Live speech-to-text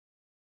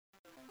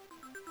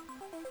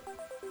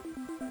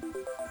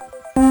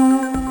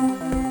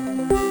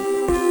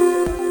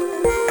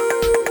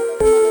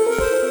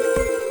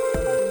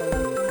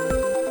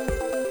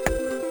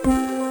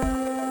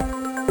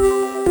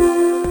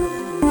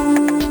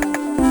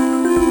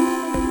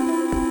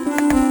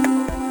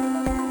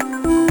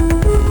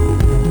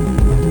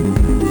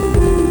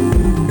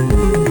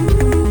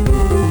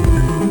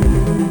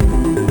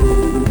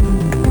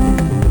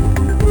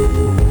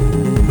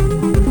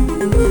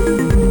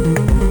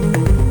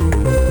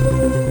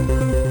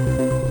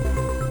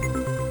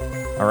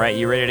right,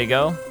 you ready to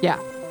go? Yeah.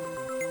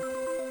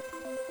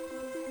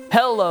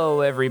 Hello,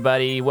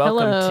 everybody.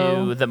 Welcome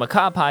Hello. to the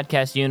Macabre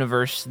Podcast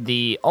Universe,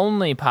 the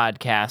only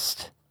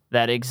podcast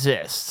that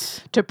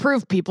exists To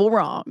prove people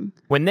wrong.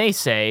 when they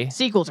say,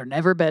 Sequels are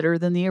never better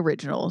than the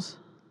originals.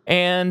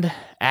 and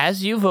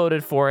as you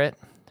voted for it,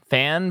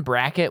 Fan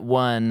Bracket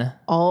 1,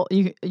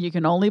 You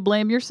can only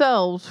blame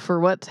yourselves for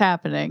what's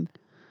happening.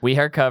 we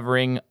are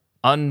covering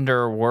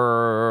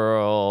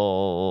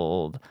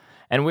Underworld.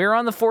 And we're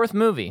on the fourth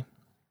movie.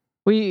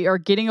 We are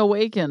getting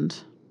awakened.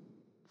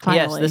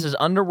 Finally. Yes, this is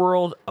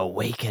Underworld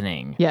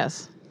Awakening.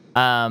 Yes.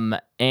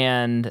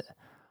 And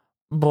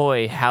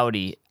boy,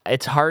 howdy.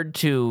 It's hard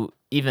to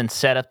even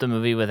set up the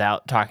movie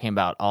without talking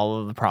about all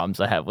of the problems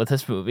I have with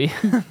this movie.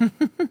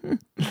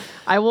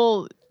 I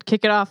will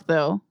kick it off,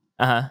 though,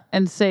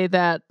 and say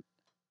that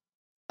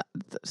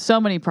so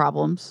many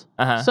problems,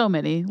 so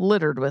many,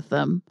 littered with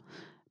them.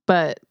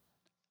 But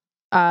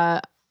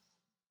I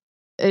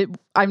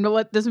know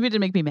what, this movie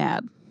didn't make me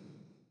mad.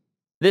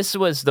 This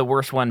was the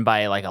worst one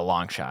by like a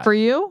long shot. For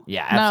you?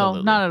 Yeah,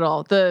 absolutely. No, not at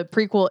all. The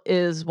prequel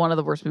is one of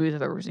the worst movies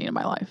I've ever seen in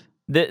my life.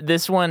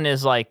 This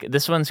one's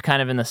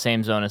kind of in the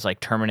same zone as like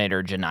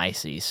Terminator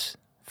Genisys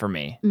for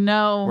me.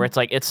 No. Where it's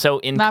like, it's so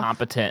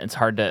incompetent, it's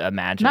hard to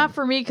imagine. Not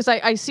for me, because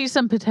I see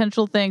some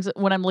potential things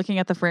when I'm looking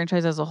at the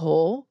franchise as a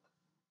whole.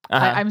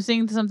 I'm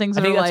seeing some things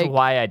that I think are that's like...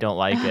 why I don't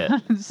like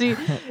it. See,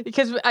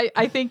 because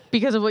I think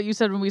because of what you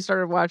said when we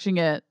started watching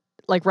it,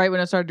 like right when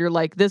it started, you're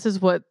like, this is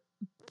what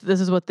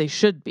they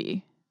should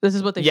be. This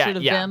is what they should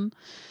have been.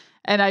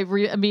 And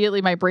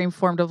immediately my brain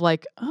formed of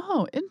like,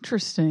 oh,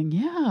 interesting.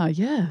 Yeah,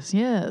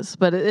 yes.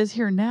 But it is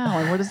here now.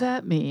 And what does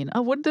that mean?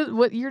 Oh,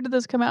 what year did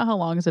this come out? How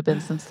long has it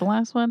been since the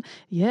last one?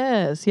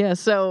 Yes.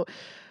 So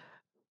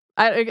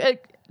my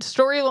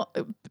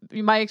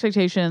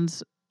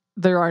expectations,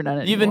 there are none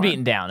anymore. You've been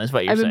beaten down, is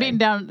what you're saying. I've been beaten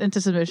down into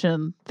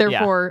submission.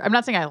 Therefore, I'm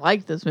not saying I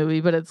like this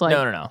movie, but it's like,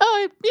 no.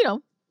 Oh,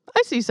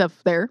 I see stuff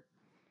there.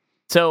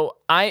 So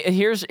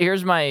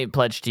here's my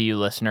pledge to you,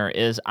 listener,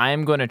 is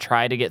I'm going to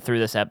try to get through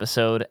this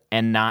episode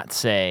and not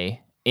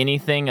say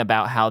anything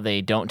about how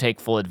they don't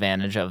take full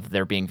advantage of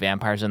there being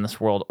vampires in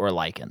this world or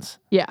lichens.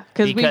 Yeah,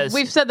 because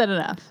we've said that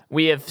enough.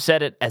 We have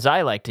said it, as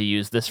I like to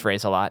use this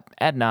phrase a lot,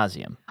 ad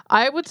nauseum.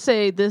 I would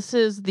say this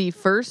is the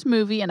first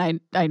movie, and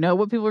I know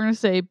what people are going to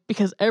say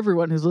because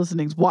everyone who's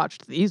listening's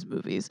watched these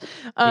movies,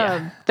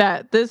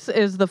 that this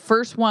is the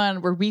first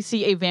one where we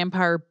see a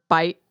vampire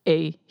bite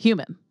a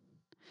human.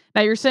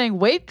 Now you're saying,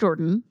 wait,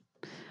 Jordan,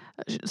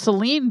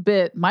 Celine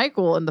bit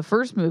Michael in the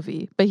first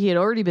movie, but he had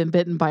already been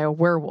bitten by a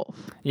werewolf.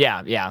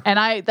 Yeah.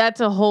 And that's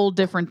a whole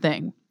different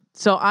thing.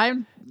 So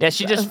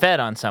she just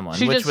fed on someone,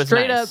 she which just was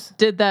straight nice. up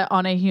did that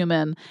on a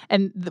human.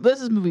 And this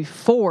is movie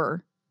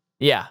 4.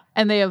 Yeah.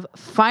 And they have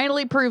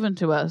finally proven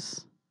to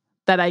us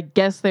that I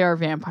guess they are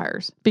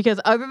vampires.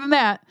 Because other than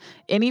that,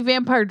 any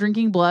vampire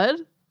drinking blood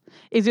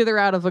is either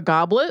out of a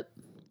goblet,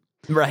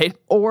 right,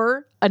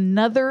 or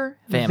another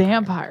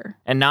vampire.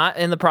 And not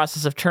in the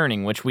process of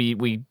turning, which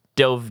we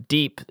dove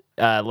deep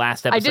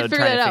last episode trying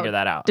to figure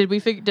that out. Did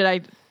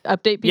I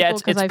update people? Yeah,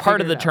 it's part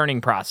of the turning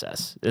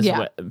process.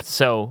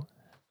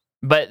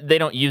 But they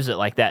don't use it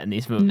like that in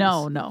these movies.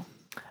 No.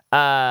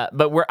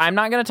 But I'm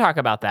not going to talk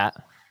about that.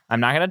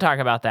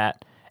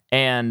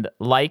 And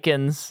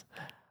lichens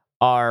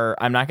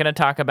I'm not going to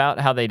talk about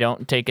how they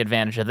don't take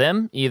advantage of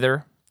them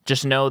either.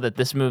 Just know that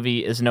this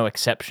movie is no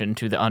exception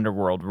to the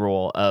Underworld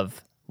rule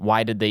of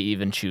why did they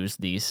even choose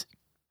these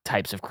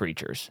types of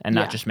creatures and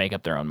not just make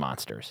up their own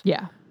monsters.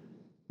 Yeah.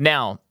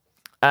 Now,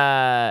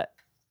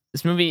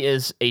 this movie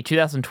is a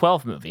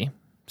 2012 movie.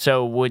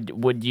 So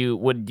would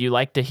you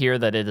like to hear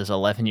that it is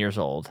 11 years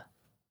old?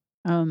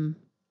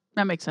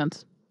 That makes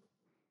sense.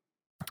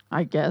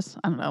 I guess.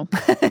 I don't know.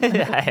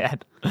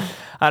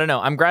 I don't know.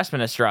 I'm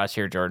grasping at straws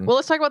here, Jordan. Well,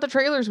 let's talk about the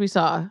trailers we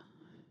saw.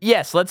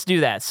 Yes, let's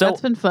do that. So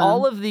that's been fun.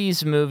 All of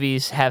these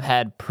movies have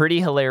had pretty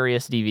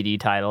hilarious DVD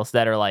titles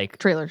that are like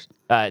trailers.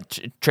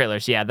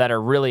 Trailers, yeah, that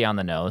are really on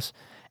the nose.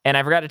 And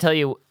I forgot to tell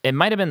you, it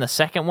might have been the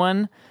second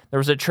one. There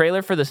was a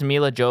trailer for this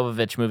Mila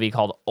Jovovich movie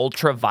called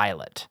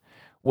Ultraviolet,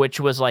 which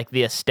was like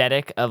the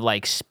aesthetic of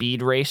like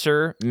Speed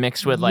Racer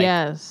mixed with like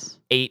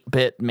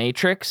 8-bit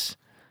Matrix.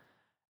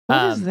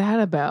 What is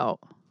that about?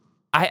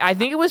 I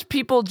think it was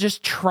people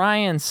just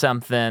trying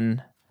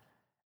something.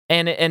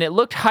 And it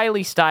looked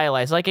highly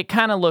stylized. Like, it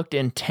kind of looked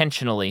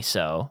intentionally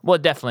so. Well,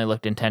 it definitely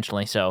looked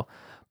intentionally so.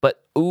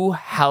 But, ooh,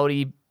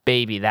 howdy,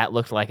 baby, that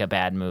looked like a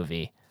bad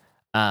movie.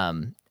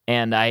 And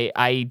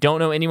I don't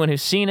know anyone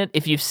who's seen it.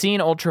 If you've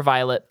seen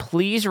Ultraviolet,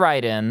 please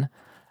write in.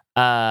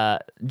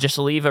 Just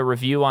leave a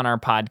review on our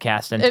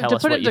podcast and tell us what you thought of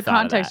that. To put it into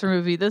context for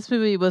movie, this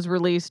movie was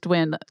released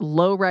when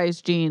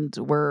low-rise jeans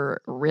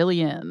were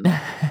really in.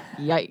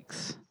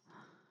 Yikes.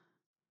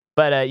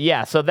 But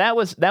so that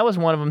was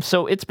one of them.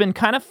 So it's been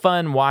kind of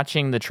fun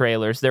watching the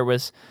trailers. There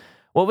was,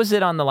 what was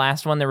it on the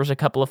last one? There was a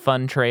couple of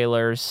fun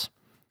trailers.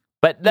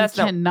 But that's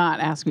you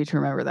cannot ask me to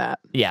remember that.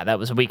 Yeah, that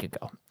was a week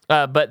ago.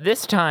 But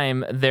this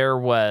time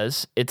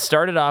it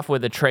started off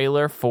with a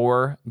trailer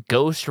for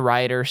Ghost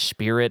Rider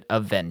Spirit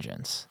of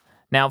Vengeance.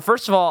 Now,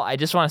 first of all, I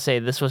just want to say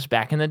this was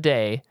back in the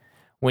day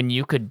when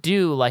you could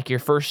do like your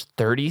first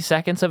 30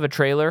 seconds of a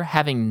trailer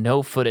having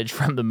no footage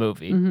from the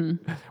movie,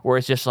 where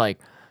it's just like,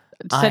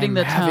 setting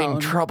the tone. I'm having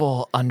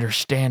trouble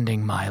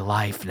understanding my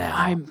life now.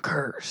 I'm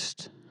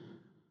cursed.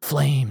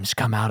 Flames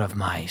come out of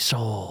my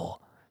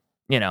soul.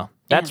 You know,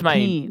 that's my,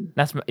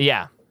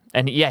 yeah.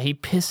 And yeah, he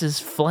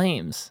pisses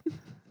flames.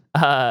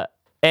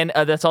 And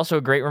that's also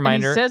a great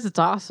reminder. And he says it's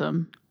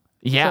awesome.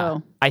 Yeah.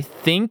 So. I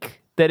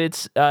think that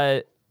it's,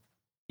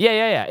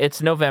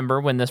 it's November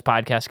when this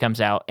podcast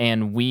comes out,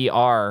 and we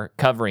are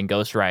covering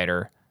Ghost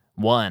Rider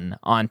 1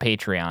 on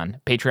Patreon,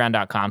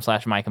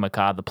 patreon.com/Micah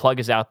McCaw. The plug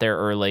is out there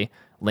early.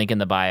 Link in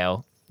the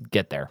bio.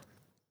 Get there.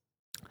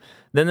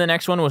 Then the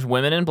next one was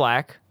Women in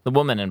Black. The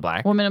Woman in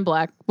Black. Woman in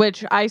Black,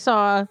 which I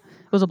saw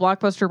was a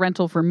Blockbuster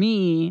rental for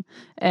me.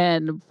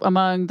 And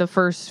among the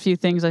first few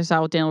things I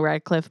saw with Daniel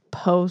Radcliffe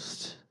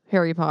post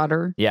Harry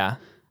Potter. Yeah.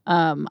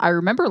 I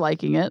remember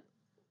liking it.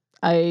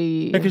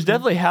 Because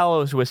Deathly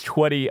Hallows was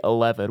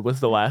 2011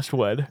 was the last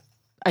one.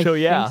 I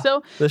think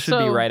so. This should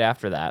be right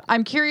after that.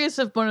 I'm curious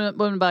if Woman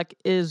in Black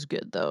is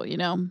good, though, you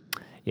know?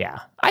 Yeah.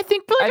 I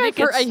think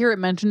I hear it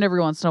mentioned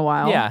every once in a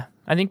while. Yeah.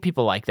 I think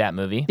people like that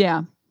movie.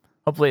 Yeah.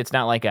 Hopefully it's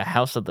not like a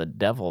House of the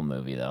Devil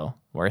movie, though,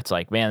 where it's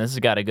like, man, this has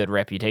got a good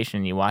reputation,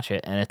 and you watch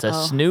it, and it's a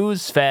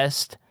snooze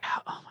fest.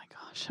 Oh, my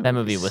gosh. That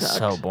movie was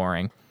so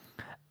boring.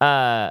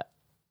 And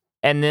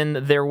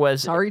then there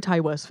was... Sorry,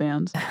 Ty West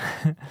fans.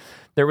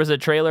 There was a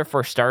trailer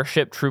for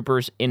Starship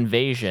Troopers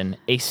Invasion,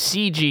 a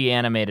CG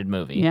animated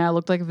movie. Yeah, it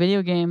looked like a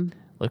video game.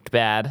 Looked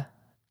bad.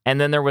 And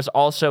then there was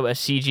also a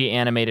CG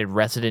animated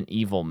Resident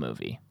Evil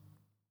movie.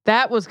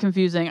 That was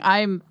confusing.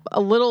 I'm a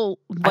little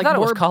I thought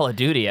it was Call of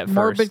Duty at first.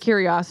 Morbid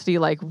curiosity,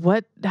 like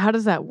what? How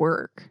does that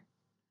work?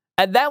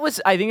 I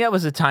think that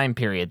was a time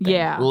period thing.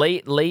 Yeah,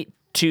 late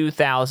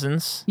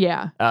 2000s.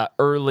 Yeah,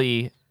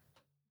 early.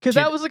 Because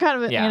that was the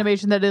kind of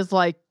animation that is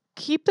like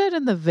keep that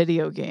in the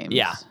video games.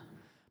 Yeah,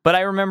 but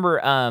I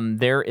remember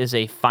there is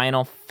a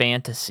Final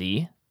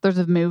Fantasy. There's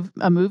a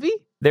movie.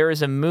 There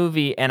is a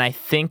movie, and I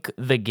think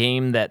the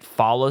game that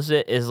follows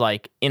it is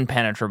like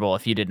impenetrable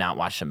if you did not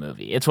watch the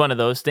movie. It's one of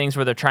those things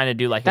where they're trying to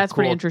do like a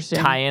cool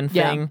tie-in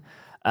thing,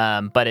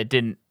 but it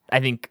didn't. I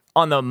think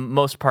on the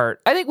most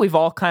part, I think we've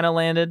all kind of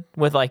landed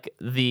with like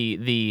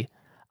the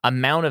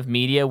amount of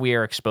media we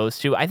are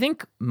exposed to. I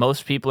think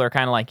most people are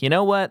kind of like, you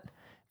know what?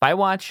 If I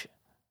watch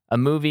a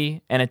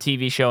movie and a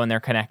TV show and they're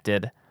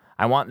connected,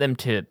 I want them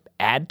to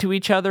add to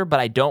each other, but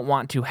I don't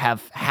want to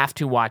have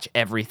to watch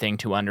everything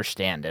to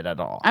understand it at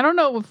all. I don't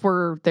know if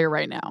we're there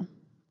right now.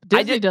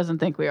 Disney doesn't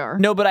think we are.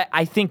 No, but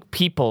I think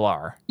people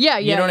are. Yeah.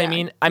 You know what I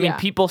mean? I mean,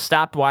 people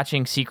stopped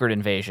watching Secret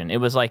Invasion. It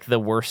was like the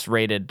worst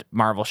rated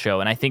Marvel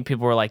show, and I think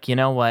people were like, you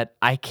know what?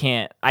 I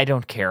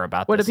don't care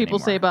about what this do people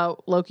anymore. say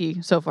about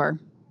Loki so far?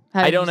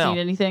 I don't know. Seen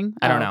anything?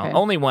 I don't know.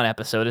 Only one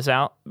episode is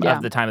out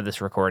at the time of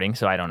this recording,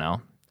 so I don't know.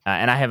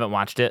 And I haven't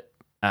watched it.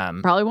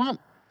 Probably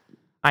won't.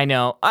 I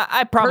know.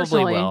 I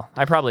probably will.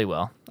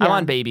 Yeah. I'm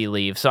on baby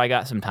leave, so I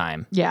got some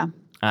time. Yeah.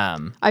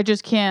 I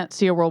just can't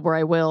see a world where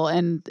I will,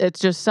 and it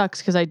just sucks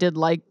because I did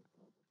like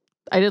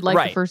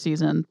the first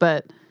season,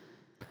 but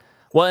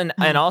and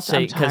I'll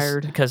say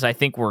because I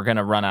think we're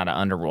gonna run out of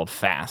Underworld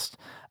fast.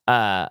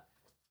 I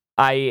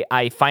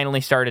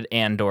finally started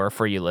Andor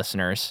for you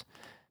listeners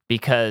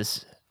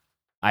because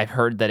I've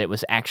heard that it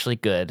was actually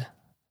good,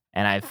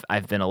 and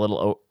I've been a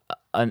little.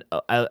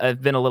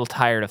 I've been a little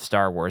tired of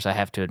Star Wars, I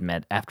have to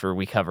admit, after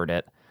we covered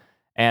it.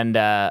 And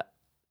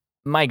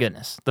my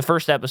goodness, the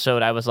first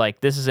episode, I was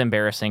like, this is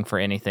embarrassing for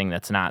anything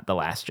that's not The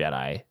Last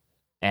Jedi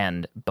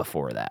and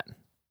before that.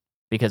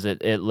 Because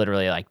it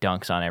literally like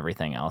dunks on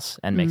everything else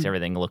and makes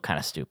everything look kind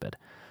of stupid.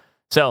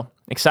 So,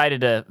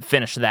 excited to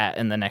finish that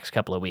in the next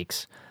couple of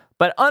weeks.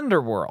 But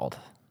Underworld.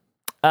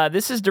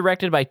 This is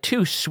directed by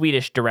two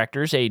Swedish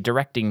directors, a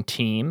directing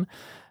team,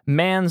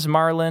 Mans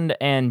Marland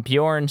and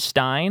Bjorn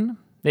Stein.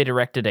 They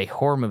directed a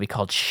horror movie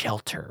called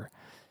Shelter,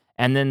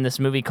 and then this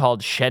movie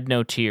called Shed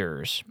No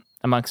Tears,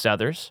 amongst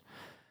others.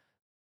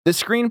 The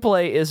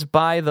screenplay is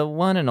by the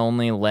one and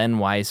only Len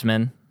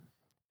Wiseman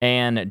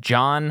and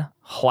John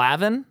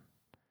Hlavin.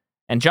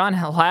 And John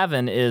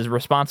Hlavin is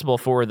responsible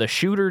for the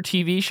Shooter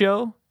TV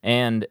show,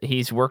 and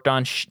he's worked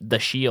on The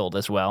Shield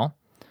as well.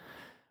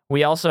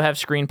 We also have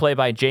screenplay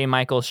by J.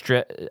 Michael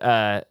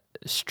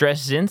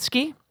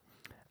Straczynski.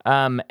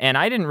 And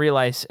I didn't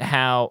realize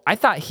how I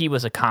thought he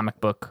was a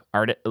comic book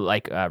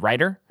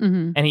writer,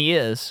 and he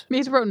is.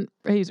 He's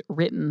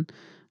written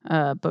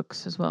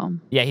books as well.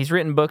 Yeah, he's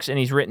written books, and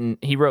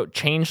he wrote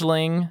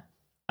Changeling,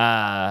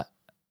 World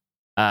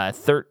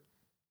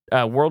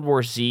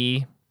War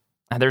Z.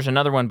 There's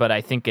another one, but I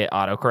think it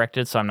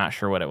auto-corrected, so I'm not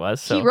sure what it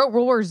was. So. He wrote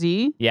World War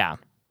Z? Yeah.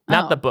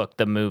 Not the book,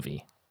 the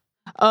movie.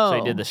 Oh. So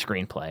he did the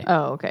screenplay.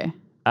 Oh, okay.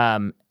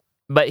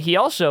 But he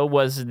also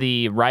was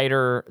the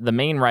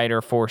main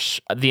writer for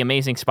The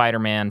Amazing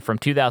Spider-Man from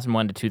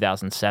 2001 to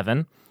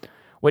 2007,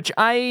 which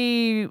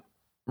I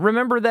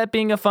remember that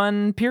being a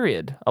fun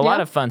period. A lot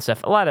of fun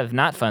stuff, a lot of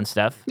not fun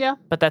stuff. Yeah.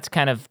 But that's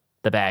kind of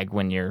the bag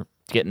when you're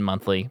getting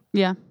monthly.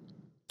 Yeah.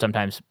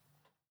 Sometimes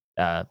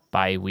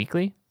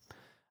bi-weekly.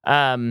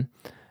 Then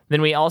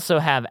we also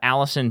have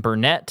Allison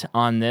Burnett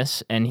on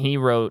this, and he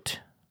wrote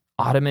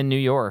Autumn in New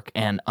York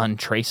and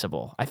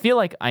Untraceable. I feel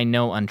like I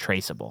know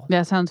Untraceable.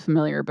 Yeah, sounds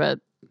familiar, but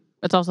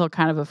it's also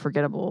kind of a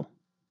forgettable.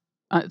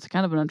 It's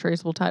kind of an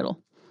untraceable title.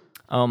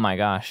 Oh my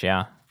gosh,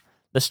 yeah.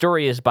 The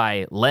story is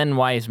by Len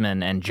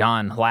Wiseman and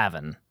John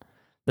Hlavin.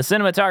 The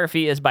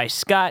cinematography is by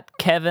Scott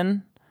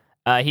Kevin.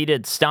 He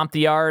did Stomp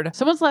the Yard.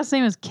 Someone's last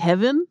name is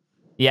Kevin?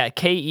 Yeah,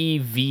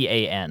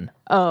 Kevan.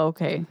 Oh,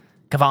 okay.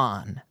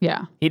 Kevon.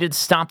 Yeah. He did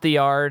Stomp the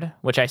Yard,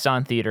 which I saw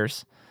in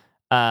theaters.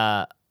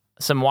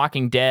 Some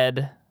Walking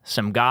Dead,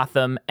 some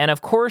Gotham, and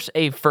of course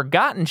a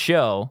forgotten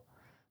show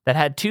that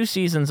had 2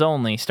 seasons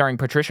only, starring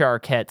Patricia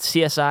Arquette,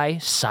 CSI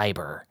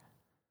Cyber.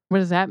 What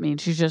does that mean?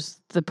 She's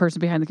just the person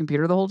behind the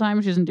computer the whole time?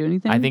 She doesn't do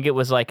anything? I think it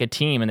was like a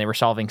team, and they were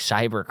solving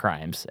cyber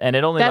crimes, and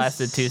it only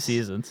lasted 2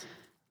 seasons.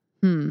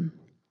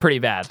 Pretty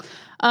bad.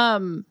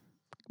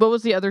 What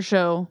was the other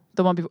show?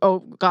 The one before? Oh,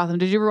 Gotham.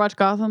 Did you ever watch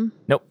Gotham?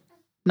 Nope.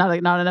 Not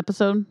an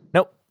episode?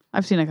 Nope.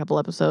 I've seen a couple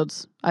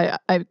episodes. I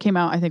came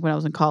out, I think, when I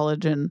was in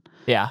college, and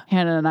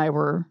Hannah and I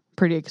were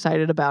pretty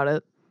excited about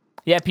it.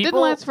 Yeah, people...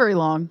 Didn't last very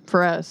long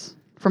for us,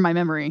 from my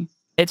memory.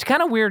 It's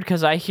kind of weird,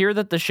 because I hear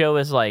that the show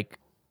is, like,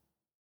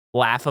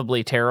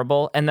 laughably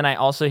terrible, and then I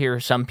also hear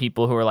some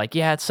people who are like,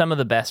 yeah, it's some of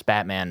the best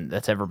Batman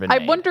that's ever been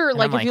made. I wonder, and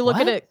like, if you look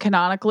at it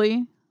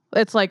canonically,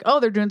 it's like, oh,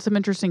 they're doing some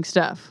interesting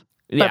stuff.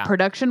 But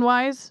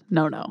production-wise,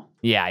 no.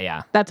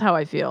 Yeah. That's how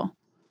I feel.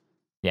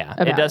 Yeah,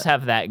 it does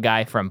have that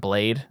guy from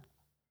Blade.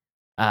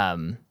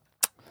 The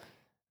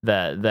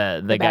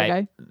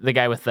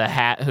guy with the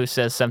hat who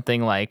says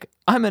something like,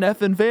 "I'm an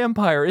effing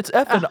vampire. It's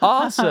effing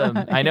awesome."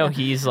 I know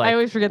he's like I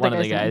always forget one that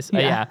of the guys.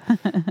 Yeah.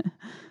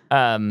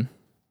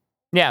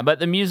 Yeah, but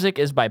the music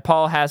is by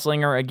Paul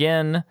Haslinger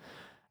again.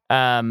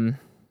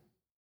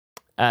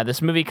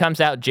 This movie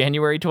comes out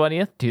January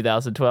 20th,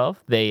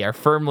 2012. They are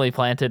firmly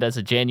planted as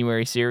a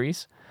January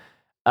series.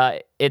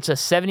 It's a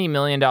 $70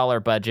 million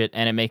budget,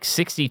 and it makes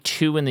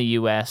 62 in the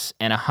U.S.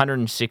 and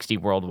 160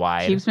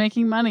 worldwide. Keeps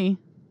making money.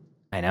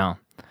 I know.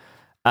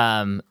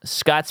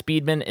 Scott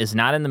Speedman is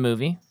not in the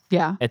movie.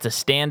 Yeah. It's a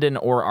stand-in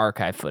or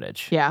archive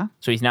footage. Yeah.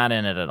 So he's not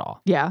in it at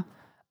all. Yeah.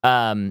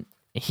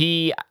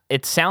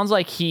 It sounds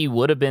like he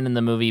would have been in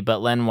the movie,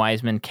 but Len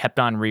Wiseman kept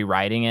on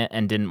rewriting it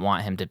and didn't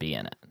want him to be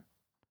in it.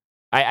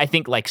 I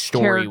think, like,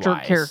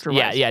 story-wise.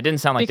 Character-wise. Yeah, it didn't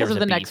sound like because there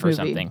was of the a next beef or movie.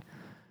 something.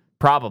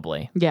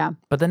 Probably. Yeah.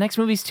 But the next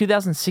movie's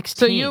 2016.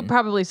 So you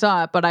probably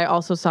saw it, but I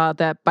also saw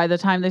that by the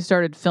time they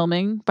started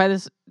filming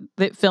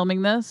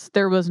this,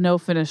 there was no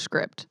finished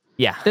script.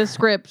 Yeah. This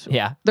script,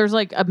 there's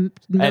like a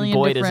million and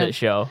boy, different... does it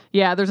show.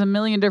 Yeah, there's a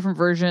million different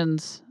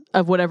versions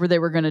of whatever they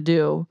were going to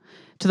do,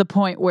 to the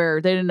point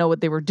where they didn't know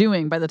what they were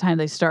doing by the time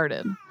they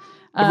started.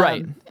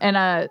 Right.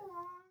 And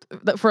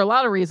for a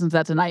lot of reasons,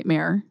 that's a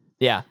nightmare.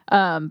 Yeah.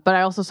 But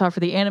I also saw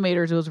for the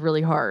animators, it was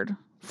really hard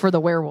for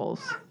the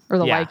werewolves or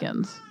the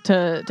Lycans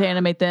to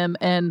animate them.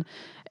 And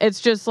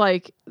it's just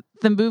like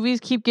the movies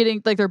keep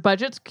getting, like, their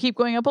budgets keep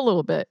going up a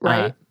little bit,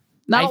 right?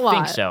 Not a lot,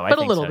 think so. but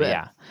a little bit.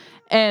 Yeah.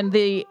 And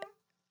the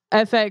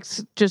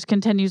FX just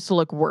continues to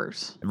look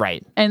worse.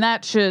 Right. And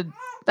that should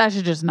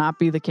just not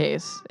be the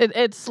case.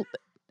 It's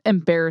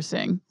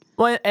embarrassing.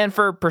 Well, and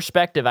for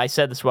perspective, I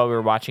said this while we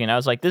were watching, and I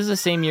was like, this is the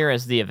same year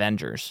as the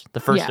Avengers, the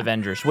first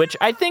Avengers, which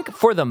I think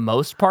for the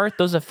most part,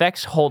 those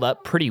effects hold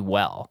up pretty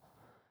well.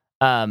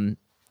 And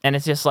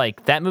it's just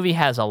like, that movie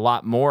has a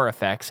lot more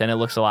effects and it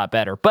looks a lot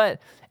better.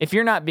 But if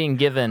you're not being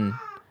given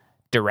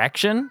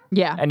direction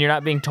and you're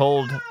not being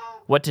told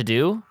what to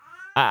do,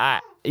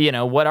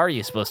 what are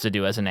you supposed to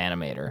do as an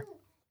animator?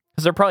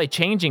 Because they're probably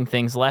changing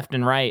things left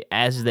and right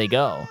as they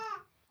go.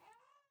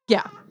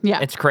 Yeah.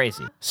 It's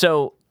crazy.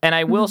 So... And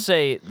I will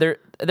say, there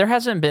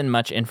hasn't been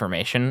much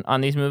information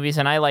on these movies,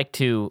 and I like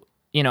to,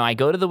 I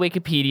go to the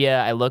Wikipedia,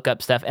 I look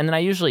up stuff, and then I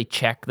usually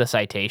check the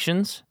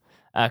citations,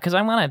 because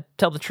I want to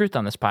tell the truth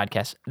on this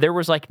podcast. There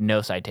was, like,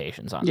 no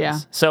citations on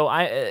this. So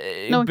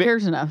no one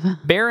cares enough.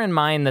 Bear in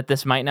mind that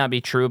this might not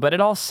be true, but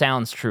it all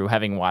sounds true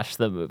having watched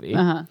the movie.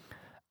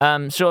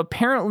 So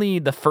apparently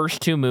the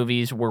first 2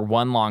 movies were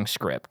one long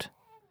script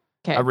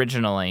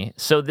originally.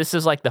 So this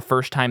is, like, the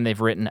first time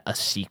they've written a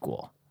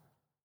sequel.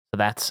 So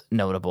that's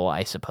notable,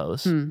 I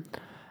suppose.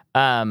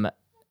 From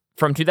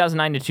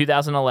 2009 to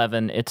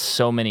 2011, it's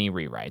so many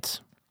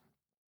rewrites.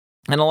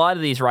 And a lot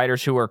of these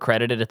writers who are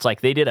credited, it's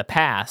like they did a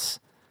pass,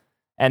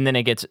 and then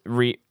it gets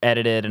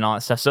re-edited and all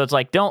that stuff. So it's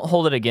like, don't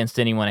hold it against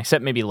anyone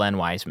except maybe Len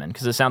Wiseman,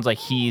 because it sounds like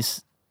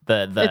he's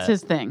the... It's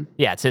his thing.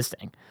 Yeah, it's his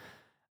thing.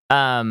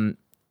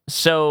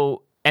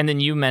 So, and then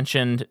you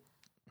mentioned...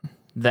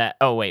 that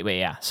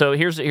So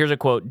here's a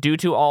quote. Due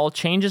to all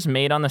changes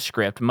made on the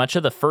script, much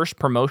of the first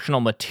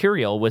promotional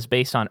material was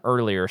based on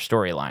earlier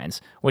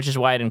storylines, which is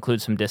why it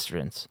includes some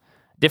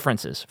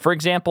differences. For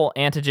example,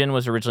 Antigen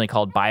was originally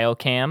called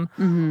Biocam.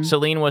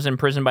 Celine was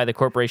imprisoned by the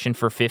corporation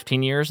for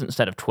 15 years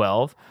instead of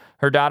 12.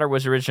 Her daughter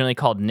was originally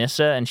called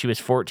Nissa, and she was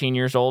 14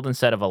 years old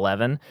instead of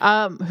 11.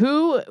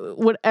 Who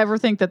would ever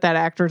think that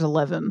actor's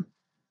 11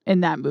 in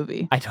that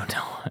movie? I don't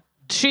know.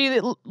 She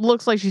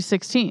looks like she's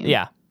 16.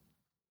 Yeah.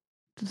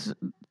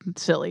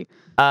 silly.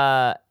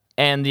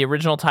 And the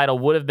original title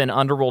would have been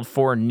Underworld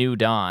 4 New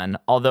Dawn,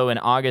 although in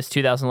August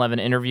 2011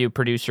 interview,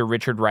 producer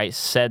Richard Wright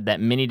said that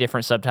many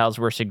different subtitles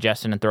were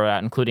suggested and thrown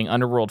out, including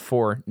Underworld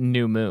 4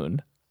 New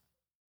Moon.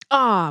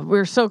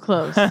 We're so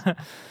close.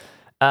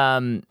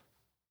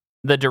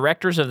 The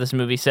directors of this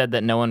movie said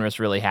that no one was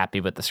really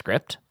happy with the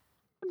script.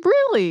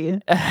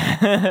 Really?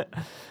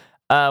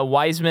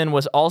 Wiseman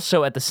was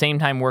also at the same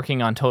time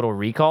working on Total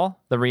Recall,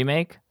 the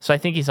remake. So I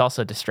think he's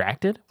also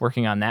distracted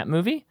working on that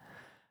movie.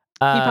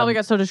 He probably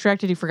got so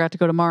distracted he forgot to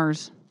go to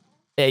Mars.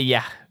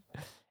 Yeah.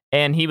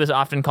 And he was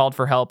often called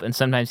for help, and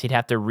sometimes he'd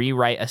have to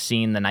rewrite a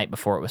scene the night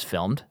before it was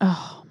filmed.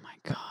 Oh, my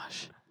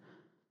gosh.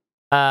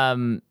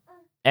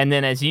 And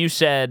then, as you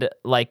said,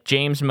 like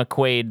James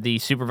McQuaid, the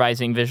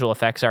supervising visual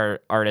effects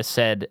artist,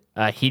 said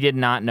he did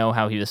not know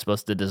how he was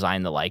supposed to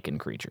design the lichen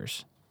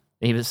creatures.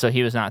 He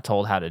was not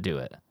told how to do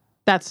it.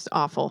 That's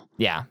awful.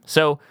 Yeah.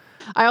 So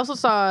I also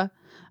saw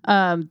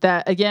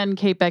that, again,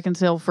 Kate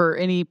Beckinsale, for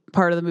any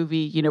part of the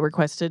movie,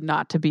 requested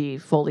not to be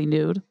fully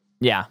nude.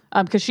 Yeah.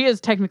 Because she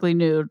is technically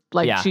nude.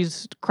 Like,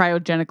 she's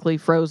cryogenically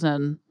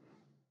frozen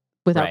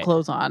without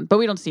clothes on. But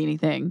we don't see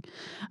anything.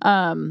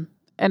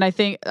 And I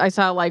think I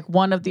saw, like,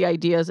 one of the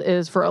ideas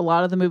is for a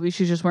lot of the movie,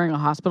 she's just wearing a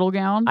hospital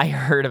gown. I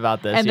heard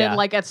about this, and then,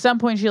 like, at some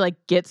point, she,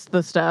 like, gets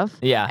the stuff.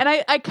 Yeah. And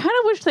I kind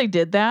of wish they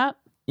did that.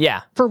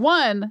 Yeah. For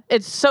one,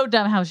 it's so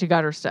dumb how she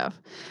got her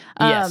stuff.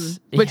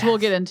 Which we'll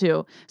get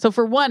into. So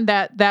for one,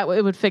 that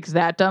it would fix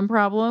that dumb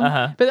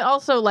problem. But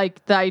also,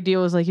 like, the idea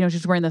was, like,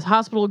 she's wearing this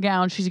hospital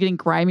gown. She's getting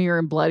grimier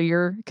and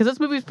bloodier. Because this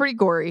movie's pretty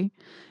gory.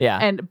 Yeah.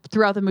 And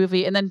throughout the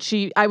movie. And then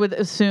I would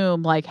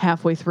assume, like,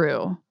 halfway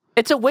through,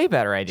 it's a way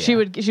better idea. She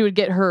would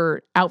get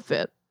her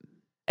outfit.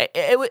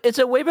 It's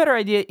a way better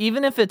idea,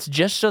 even if it's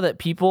just so that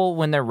people,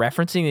 when they're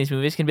referencing these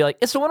movies, can be like,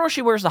 it's the one where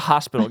she wears the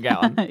hospital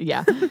gown.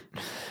 Yeah.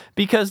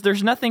 Because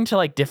there's nothing to,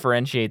 like,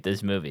 differentiate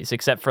these movies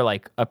except for,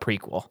 like, a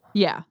prequel.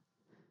 Yeah.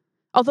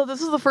 Although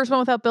this is the first one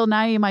without Bill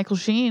Nighy and Michael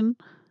Sheen.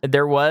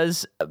 There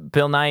was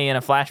Bill Nighy in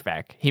a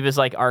flashback. He was,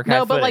 like, archived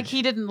No, but footage. like,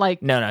 he didn't,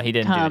 like, No, he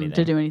didn't come do anything.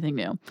 to do anything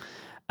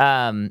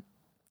new.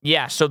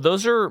 Yeah, so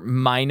those are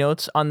my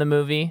notes on the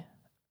movie.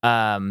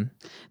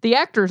 The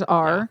actors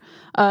are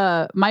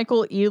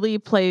Michael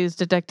Ealy plays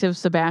Detective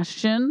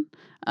Sebastian.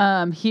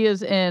 He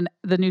is in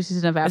the new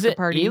season of After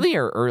Party. Is it Ealy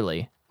or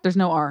Early? There's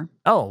no R.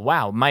 Oh,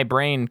 wow. My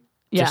brain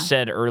just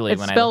said Early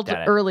when I looked at it.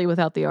 It's spelled Early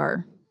without the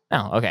R.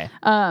 Oh, okay.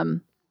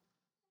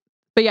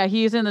 But yeah,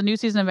 he is in the new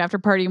season of After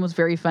Party and was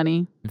very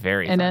funny.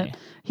 Very funny.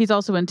 He's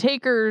also in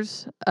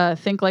Takers,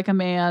 Think Like a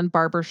Man,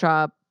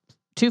 Barbershop,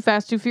 Too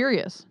Fast, Too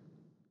Furious.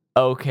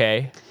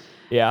 Okay.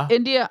 Yeah.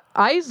 India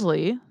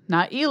Isley,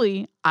 not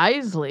Ely,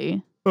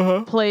 Isley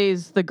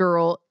plays the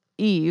girl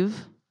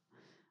Eve.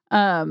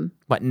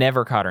 But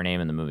never caught her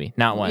name in the movie.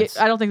 Not once.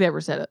 I don't think they ever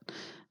said it.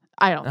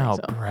 I don't think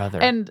so. Oh, brother.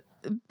 And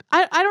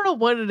I don't know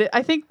what it is.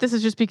 I think this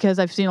is just because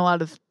I've seen a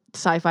lot of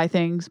sci-fi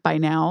things by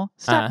now.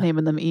 Stop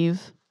naming them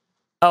Eve.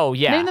 Oh,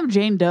 yeah. Name them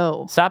Jane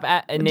Doe. Stop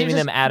naming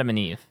them Adam and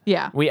Eve.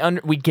 Yeah.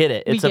 We get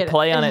it. It's a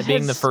play on it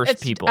being the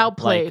first people.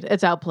 Outplayed.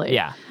 It's outplayed.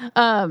 Yeah.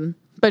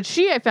 But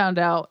she, I found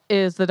out,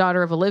 is the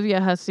daughter of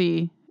Olivia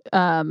Hussey,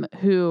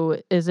 who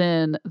is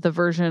in the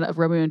version of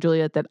Romeo and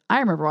Juliet that I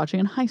remember watching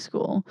in high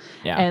school.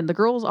 Yeah. And the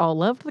girls all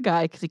loved the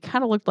guy because he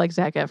kind of looked like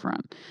Zac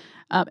Efron.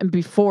 And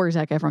before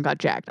Zac Efron got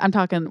jacked.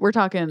 We're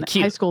talking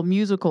Cute. High School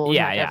Musical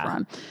Zac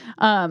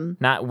Efron.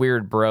 Not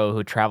weird bro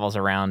who travels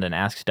around and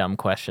asks dumb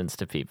questions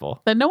to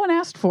people. That no one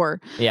asked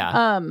for.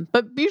 Yeah.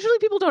 But usually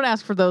people don't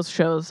ask for those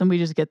shows and we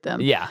just get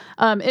them. Yeah.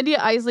 India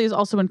Isley is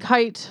also in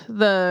Kite,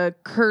 The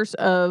Curse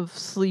of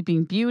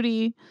Sleeping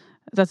Beauty.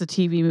 That's a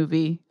TV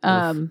movie.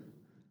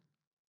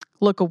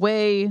 Look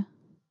Away,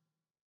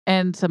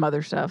 and some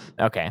other stuff.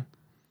 Okay.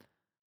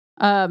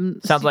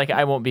 Sounds like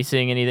I won't be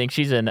seeing anything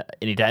she's in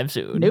anytime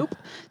soon. Nope.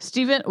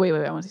 Wait,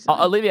 I want to see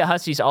something. Olivia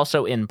Hussey's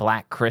also in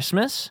Black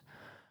Christmas,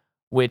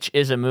 which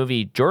is a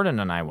movie Jordan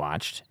and I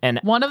watched. And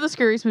one of the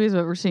scariest movies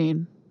I've ever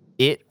seen.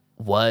 It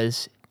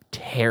was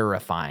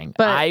terrifying.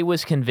 But I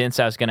was convinced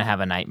I was going to have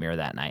a nightmare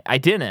that night. I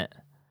didn't.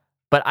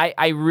 But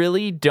I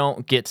really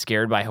don't get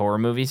scared by horror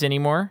movies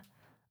anymore.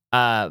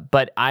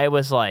 But I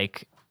was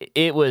like,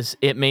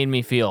 it made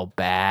me feel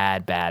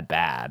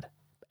bad.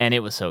 And it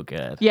was so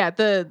good. Yeah,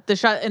 the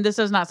shot, and this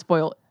does not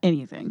spoil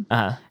anything.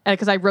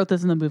 Because I wrote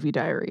this in the movie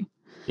diary.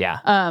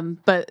 Yeah.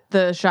 But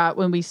the shot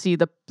when we see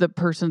the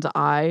person's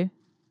eye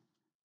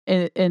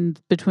in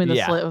between the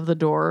slit of the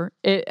door,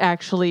 it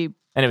actually...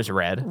 And it was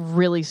red.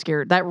 Really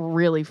scared. That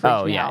really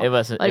freaked me out. It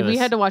was... Like, we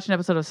had to watch an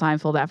episode of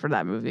Seinfeld after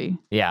that movie.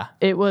 Yeah.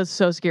 It was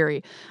so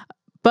scary.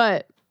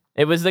 But...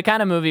 It was the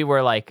kind of movie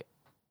where, like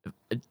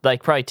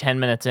probably 10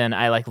 minutes in,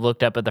 I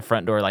looked up at the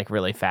front door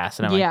really fast,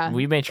 and I'm like,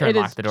 we made sure to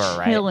lock the door,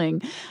 right?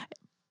 Killing.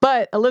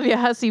 But Olivia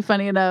Hussey,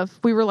 funny enough,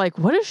 we were like,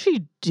 what is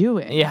she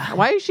doing? Yeah.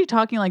 Why is she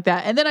talking like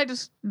that? And then I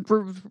just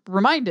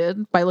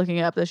reminded by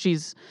looking up that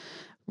she's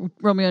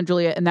Romeo and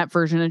Juliet in that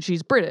version, and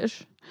she's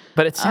British.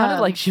 But it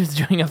sounded like she was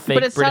doing a fake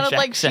British accent. But it sounded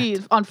like she,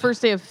 on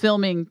first day of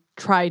filming,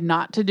 tried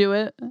not to do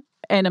it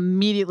and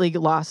immediately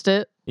lost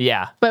it.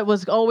 Yeah. But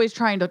was always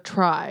trying to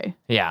try.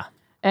 Yeah.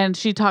 And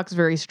she talks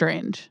very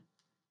strange.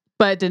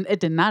 But it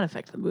did not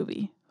affect the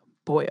movie.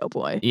 Boy, oh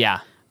boy. Yeah.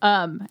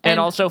 And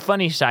also,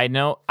 funny side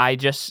note, I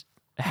just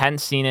hadn't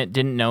seen it,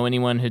 didn't know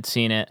anyone who'd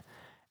seen it.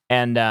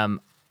 And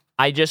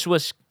I just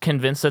was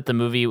convinced that the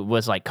movie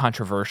was like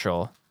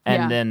controversial.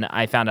 And then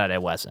I found out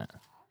it wasn't.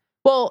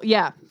 Well,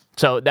 yeah.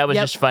 So that was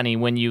just funny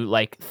when you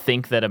like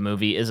think that a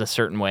movie is a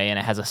certain way and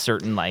it has a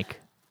certain like.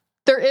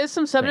 There is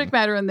some subject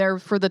matter in there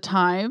for the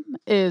time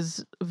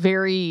is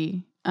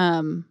very,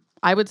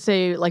 I would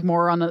say like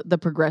more on the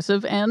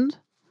progressive end.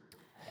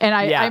 And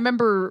I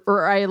remember,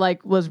 or I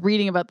like was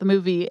reading about the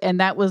movie, and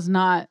that was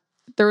not,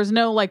 there was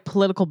no like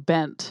political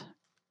bent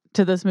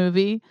to this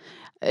movie.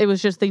 It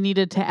was just they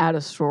needed to add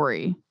a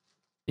story.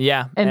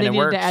 Yeah. And they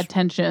needed to add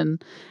tension.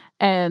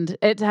 And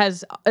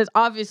it's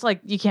obvious,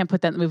 like, you can't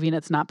put that in the movie and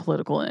it's not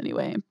political in any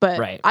way.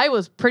 But I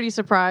was pretty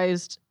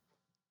surprised.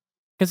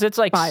 Because it's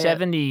like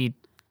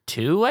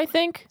 72, I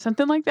think?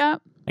 Something like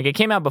that. Like, it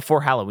came out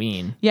before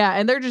Halloween. Yeah,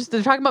 and they're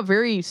talking about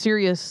very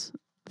serious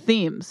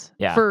themes.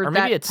 Yeah, for or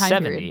maybe that it's time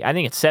 70. period. I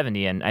think it's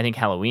 70, and I think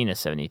Halloween is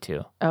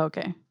 72. Oh,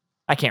 okay.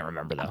 I can't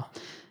remember, though.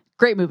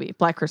 Great movie,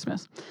 Black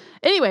Christmas.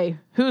 Anyway,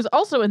 who's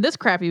also in this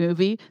crappy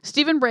movie,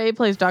 Stephen Bray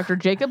plays Dr.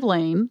 Jacob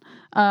Lane.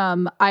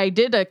 I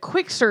did a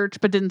quick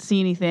search but didn't see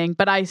anything,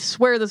 but I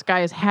swear this guy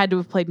has had to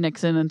have played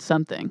Nixon in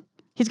something.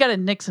 He's got a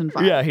Nixon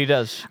vibe. Yeah, he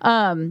does.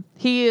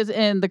 He is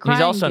in The Crying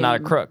Game. He's also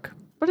not a crook.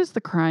 What is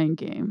The Crying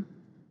Game?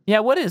 Yeah,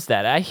 what is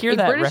that? I hear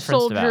that British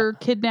referenced soldier about.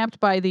 kidnapped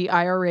by the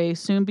IRA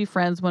soon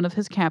befriends one of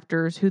his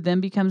captors, who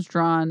then becomes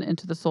drawn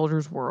into the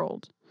soldier's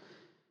world.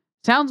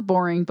 Sounds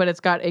boring, but it's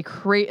got a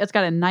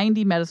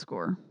 90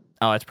 Metascore.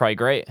 Oh, it's probably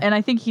great. And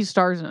I think he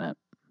stars in it.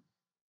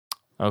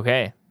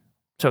 Okay.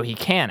 So he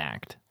can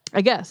act.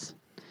 I guess.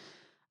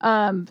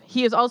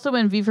 He is also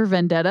in V for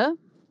Vendetta.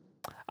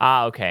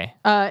 Ah, okay.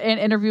 And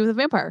Interview with a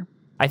Vampire.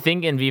 I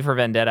think in V for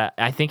Vendetta,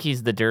 I think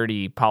he's the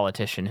dirty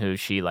politician who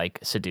she like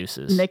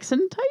seduces.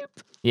 Nixon type?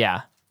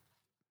 Yeah.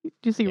 Do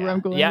you see where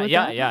I'm going with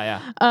that?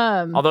 Yeah.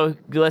 Although,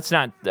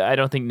 I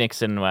don't think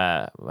Nixon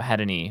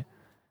had any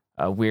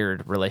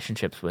weird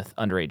relationships with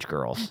underage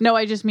girls. No,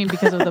 I just mean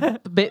because of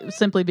the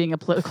simply being a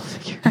political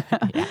figure.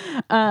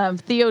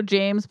 Theo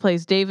James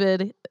plays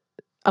David.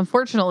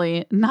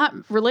 Unfortunately, not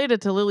related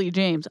to Lily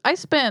James. I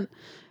spent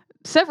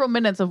several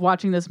minutes of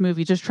watching this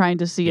movie just trying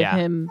to see if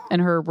him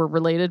and her were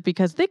related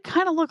because they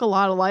kind of look a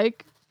lot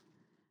alike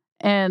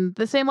and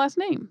the same last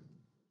name.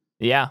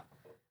 Yeah.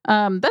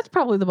 That's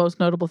probably the most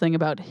notable thing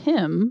about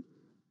him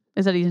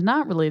is that he's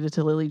not related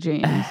to Lily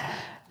James,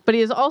 but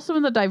he is also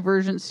in the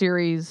Divergent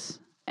series.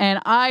 And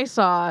I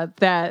saw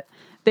that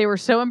they were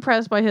so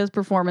impressed by his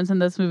performance in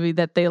this movie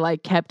that they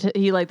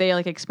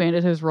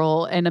expanded his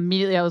role. And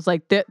immediately I was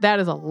like, that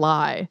is a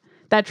lie.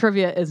 That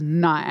trivia is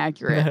not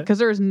accurate because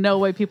there is no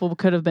way people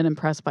could have been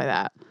impressed by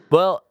that.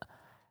 Well,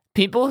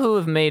 people who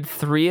have made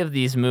 3 of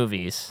these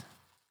movies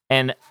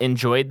and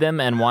enjoyed them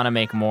and want to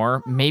make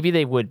more, maybe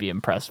they would be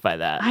impressed by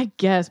that. I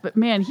guess, but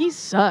man, he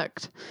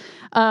sucked.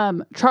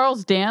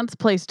 Charles Dance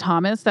plays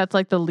Thomas. That's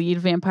like the lead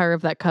vampire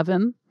of that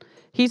coven.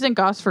 He's in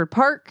Gosford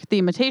Park, The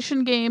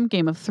Imitation Game,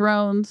 Game of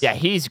Thrones. Yeah,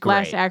 he's great.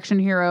 Last Action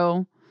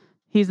Hero.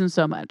 He's in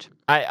so much.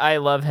 I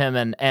love him,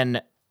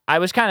 and I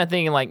was kind of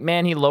thinking like,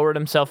 man, he lowered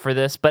himself for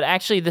this, but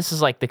actually this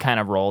is like the kind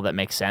of role that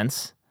makes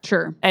sense.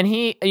 Sure. And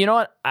he, you know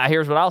what?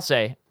 Here's what I'll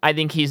say. I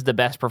think he's the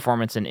best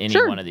performance in any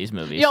one of these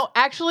movies.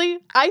 Actually,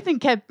 I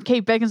think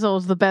Kate Beckinsale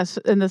is the best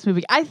in this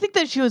movie. I think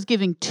that she was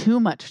giving too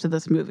much to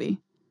this movie.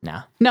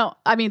 No,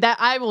 I mean that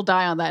I will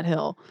die on that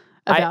hill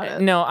about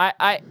it. No,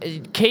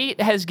 Kate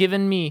has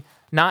given me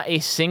not a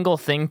single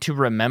thing to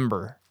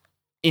remember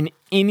in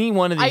any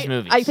one of these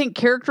movies. I think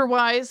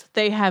character-wise,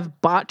 they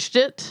have botched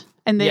it,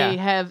 and they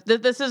have.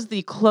 This is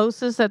the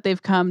closest that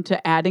they've come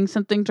to adding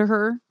something to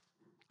her.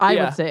 I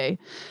would say,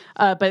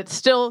 but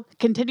still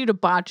continue to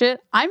botch it.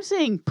 I'm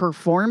saying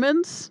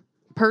performance,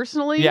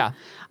 personally. Yeah.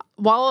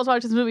 While I was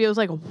watching this movie, I was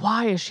like,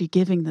 why is she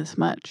giving this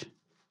much?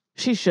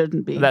 She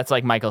shouldn't be. That's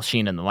like Michael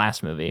Sheen in the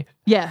last movie.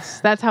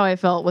 Yes, that's how I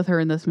felt with her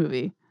in this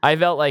movie. I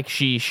felt like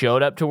she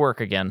showed up to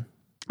work again.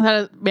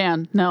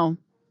 Man, no,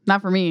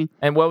 not for me.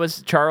 And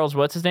what's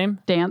his name?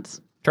 Dance.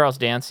 Charles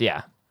Dance,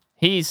 yeah.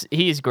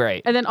 He's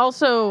great. And then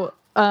also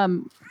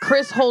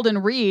Chris Holden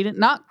Reed,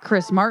 not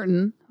Chris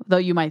Martin, though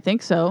you might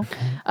think so.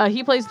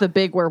 He plays the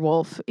big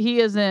werewolf. He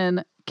is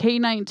in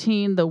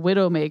K-19, The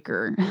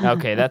Widowmaker.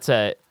 Okay, that's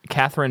a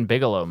Catherine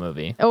Bigelow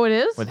movie. Oh, it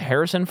is? With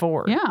Harrison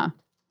Ford. Yeah.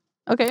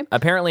 Okay.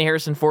 Apparently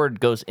Harrison Ford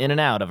goes in and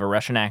out of a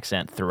Russian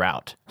accent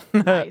throughout.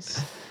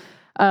 Nice.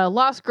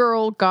 Lost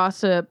Girl,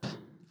 Gossip,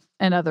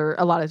 and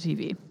a lot of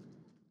TV.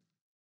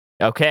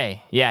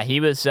 Okay. Yeah, he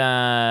was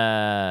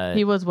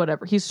he was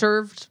whatever. He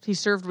served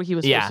what he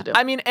was supposed to do.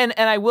 I mean, and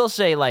I will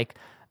say, like,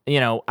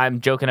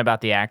 I'm joking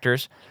about the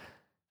actors.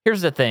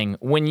 Here's the thing.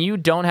 When you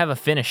don't have a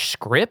finished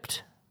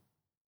script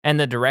and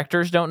the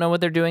directors don't know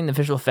what they're doing, the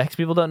visual effects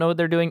people don't know what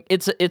they're doing,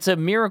 it's a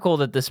miracle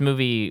that this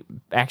movie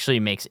actually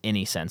makes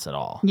any sense at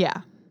all.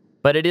 Yeah.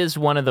 But it is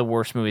one of the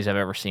worst movies I've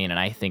ever seen, and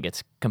I think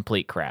it's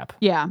complete crap.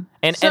 Yeah.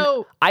 And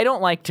I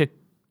don't like to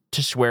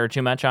to swear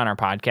too much on our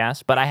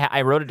podcast, but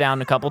I wrote it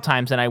down a couple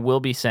times, and I will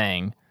be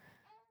saying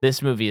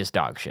this movie is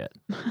dog shit.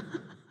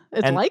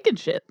 It's liking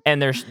shit.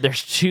 And there's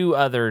 2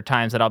 other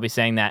times that I'll be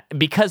saying that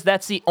because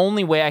that's the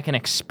only way I can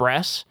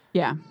express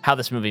how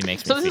this movie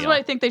makes me feel. So this is what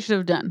I think they should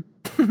have done.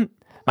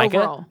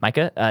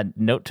 Micah,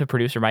 note to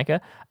producer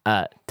Micah,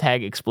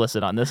 tag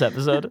explicit on this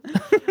episode.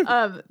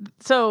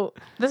 So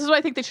this is what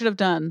I think they should have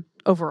done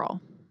overall.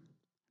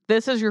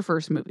 This is your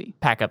first movie.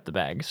 Pack up the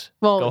bags.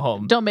 Well, go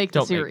home. Don't make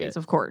the series,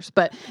 of course.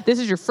 But this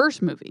is your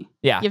first movie.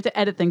 Yeah. You have to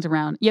edit things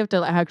around. You have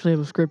to actually have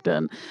a script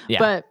done. Yeah.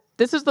 But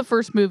this is the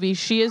first movie.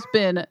 She has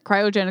been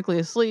cryogenically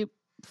asleep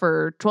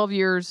for 12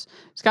 years.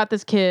 She's got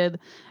this kid.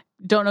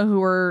 Don't know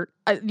who her...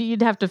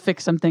 You'd have to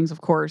fix some things,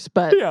 of course.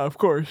 But yeah, of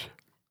course.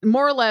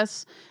 More or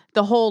less,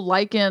 the whole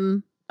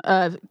Lycan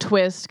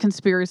twist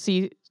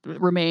conspiracy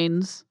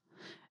remains.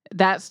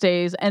 That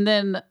stays. And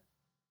then...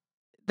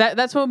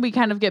 That's when we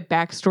kind of get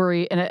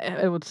backstory, and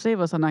it would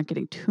save us on not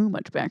getting too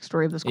much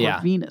backstory of this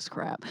Venus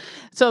crap.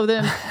 So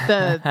then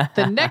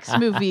the next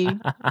movie,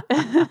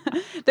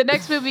 the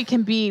next movie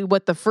can be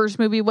what the first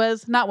movie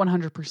was, not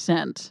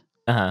 100%,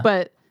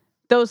 but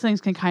those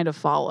things can kind of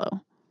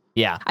follow.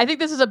 Yeah, I think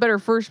this is a better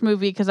first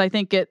movie because I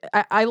think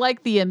I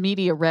like the in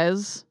media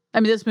res.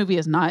 I mean, this movie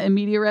is not in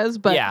media res,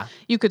 but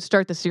you could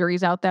start the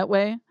series out that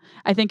way.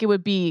 I think it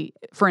would be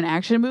for an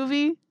action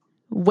movie.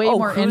 Way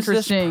more interesting.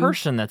 Who's this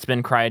person that's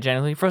been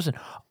cryogenically frozen?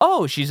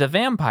 Oh, she's a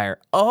vampire.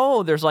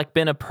 Oh, there's like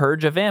been a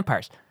purge of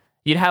vampires.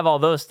 You'd have all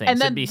those things. And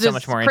then it'd be so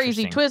much more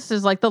crazy interesting. twist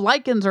is like the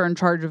Lycans are in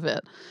charge of it.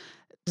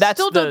 That's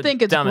still don't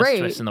think it's dumbest great.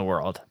 twist in the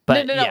world.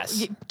 But no.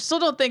 yes, Still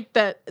don't think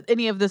that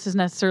any of this is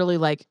necessarily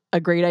like a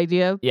great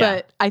idea. Yeah.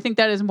 But I think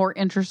that is more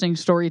interesting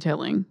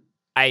storytelling.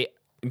 I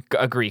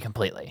agree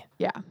completely.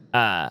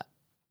 Yeah.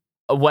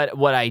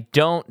 What I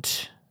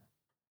don't.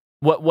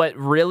 What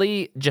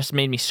really just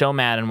made me so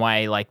mad and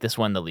why I like this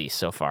one the least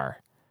so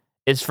far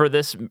is for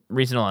this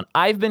reason alone.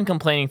 I've been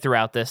complaining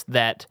throughout this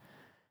that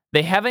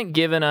they haven't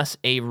given us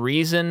a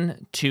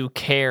reason to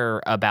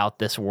care about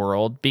this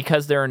world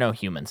because there are no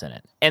humans in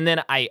it. And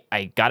then I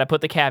got to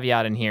put the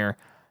caveat in here.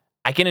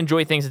 I can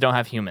enjoy things that don't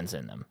have humans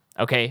in them,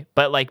 okay?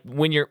 But like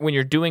when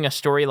you're doing a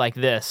story like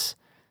this,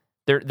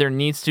 there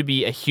needs to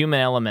be a human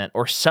element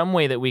or some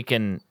way that we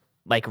can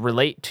like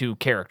relate to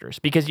characters,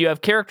 because you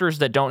have characters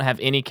that don't have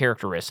any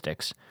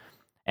characteristics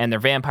and they're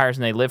vampires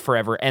and they live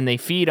forever and they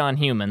feed on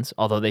humans,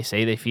 although they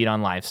say they feed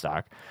on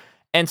livestock.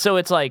 And so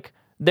it's like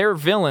they're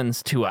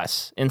villains to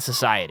us in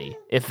society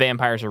if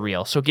vampires are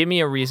real. So give me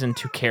a reason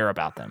to care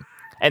about them.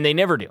 And they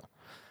never do.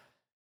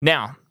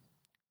 Now,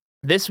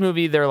 this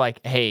movie, they're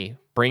like, hey,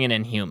 bringing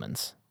in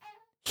humans.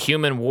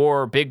 Human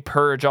war, big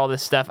purge, all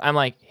this stuff. I'm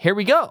like, here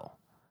we go.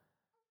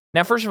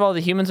 Now, first of all,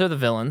 the humans are the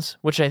villains,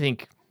 which I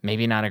think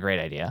maybe not a great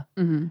idea.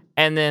 Mm-hmm.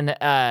 And then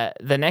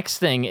the next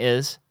thing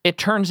is, it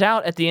turns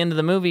out at the end of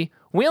the movie,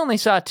 we only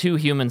saw 2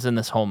 humans in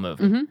this whole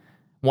movie. Mm-hmm.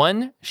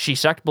 One, she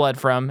sucked blood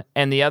from,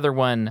 and the other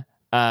one...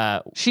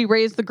 she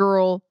raised the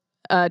girl,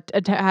 had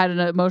an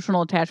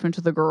emotional attachment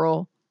to the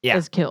girl,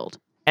 is killed.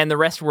 And the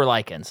rest were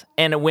Lycans.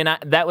 And when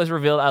that was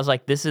revealed, I was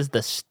like, this is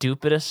the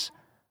stupidest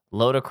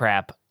load of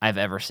crap I've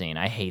ever seen.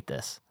 I hate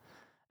this.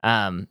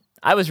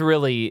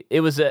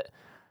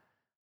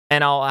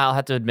 And I'll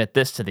have to admit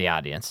this to the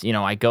audience. You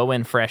know, I go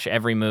in fresh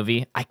every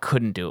movie. I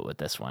couldn't do it with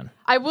this one.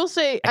 I will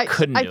say, I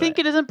think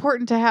it is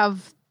important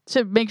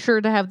to make sure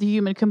to have the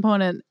human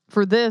component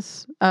for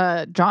this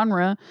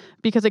genre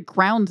because it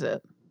grounds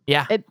it.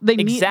 Yeah,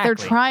 they're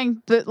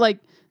trying to, like,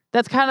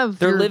 that's kind of...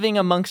 They're living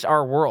amongst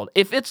our world.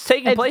 If it's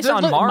taking place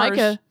on Mars...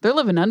 Micah, they're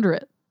living under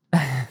it.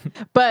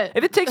 But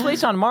if it takes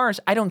place on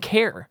Mars, I don't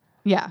care.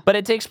 Yeah. But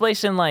it takes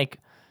place in, like...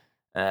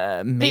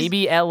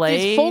 maybe LA.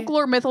 These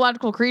folklore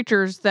mythological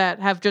creatures that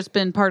have just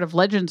been part of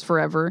legends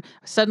forever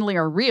suddenly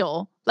are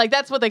real. Like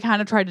that's what they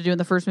kind of tried to do in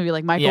the first movie.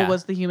 Like Michael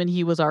was the human,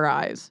 he was our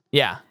eyes.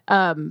 Yeah.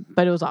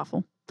 But it was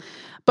awful.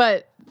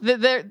 But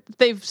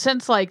they've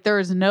since like there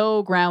is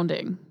no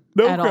grounding.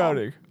 No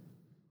grounding.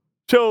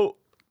 So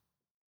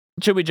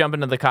should we jump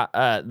into the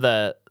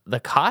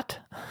cot?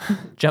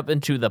 Jump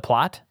into the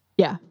plot?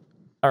 Yeah.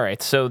 All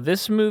right. So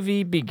this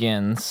movie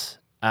begins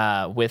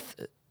with.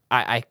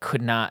 I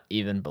could not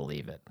even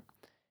believe it.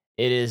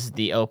 It is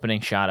the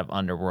opening shot of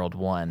Underworld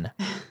 1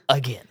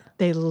 again.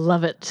 They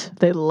love it.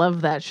 They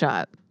love that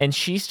shot. And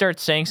she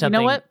starts saying something. You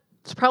know what?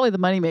 It's probably the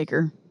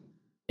moneymaker.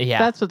 Yeah.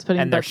 That's what's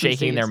putting and they're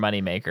shaking their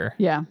moneymaker.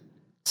 Yeah.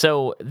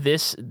 So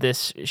this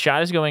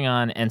shot is going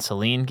on, and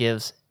Celine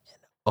gives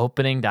an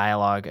opening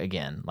dialogue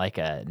again, like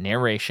a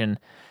narration.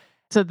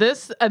 So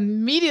this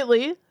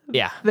immediately,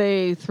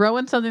 they throw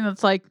in something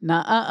that's like,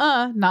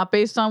 not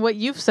based on what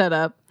you've set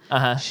up.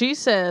 She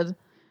said...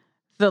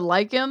 The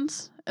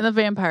Lycans and the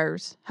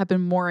vampires have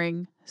been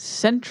warring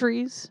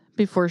centuries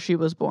before she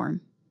was born.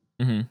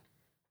 Mm-hmm.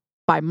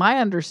 By my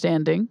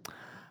understanding,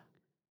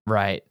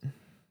 right,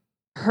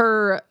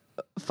 her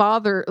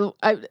father,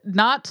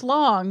 not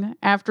long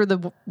after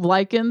the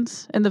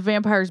Lycans and the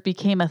vampires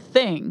became a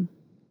thing,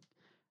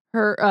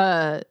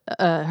 her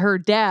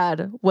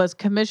dad was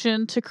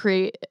commissioned to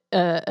create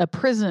a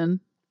prison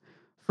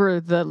for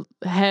the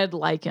head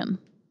Lycan,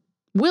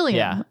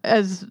 William,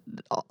 as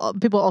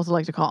people also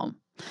like to call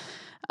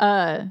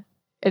him.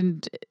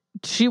 And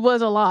she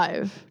was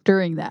alive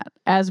during that,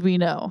 as we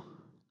know.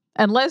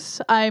 Unless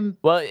I'm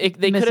they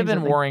could have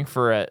been warring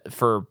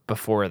for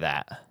before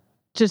that.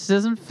 Just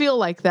doesn't feel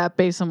like that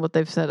based on what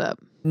they've set up.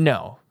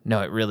 No,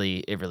 it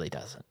really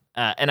doesn't.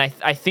 And I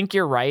think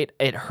you're right.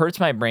 It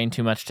hurts my brain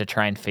too much to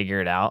try and figure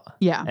it out.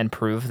 Yeah. And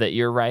prove that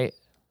you're right.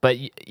 But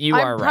you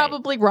are right. I'm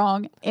probably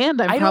wrong, and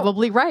I'm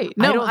probably right.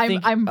 No,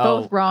 I'm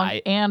both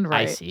wrong and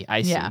right.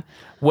 I see. Yeah.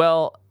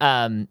 Well,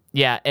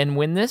 yeah. And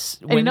when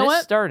this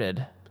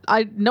started,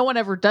 no one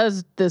ever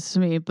does this to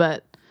me,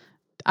 but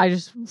I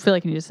just feel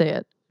like I need to say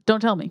it.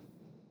 Don't tell me.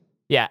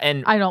 Yeah,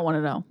 and I don't want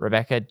to know.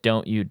 Rebecca,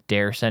 don't you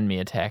dare send me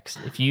a text.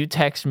 If you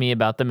text me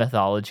about the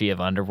mythology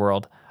of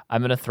Underworld,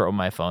 I'm gonna throw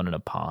my phone in a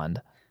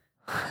pond.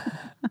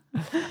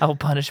 I will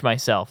punish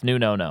myself.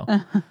 No.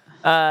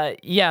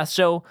 Yeah.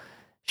 So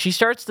she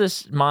starts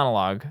this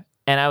monologue,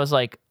 and I was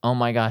like, "Oh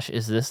my gosh,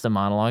 is this the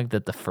monologue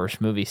that the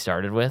first movie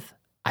started with?"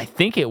 I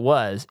think it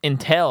was,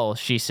 until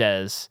she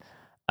says,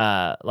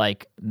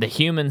 "Like the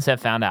humans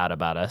have found out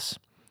about us,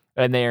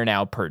 and they are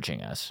now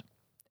purging us,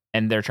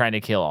 and they're trying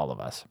to kill all of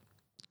us."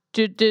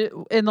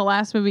 In the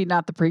last movie,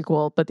 not the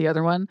prequel, but the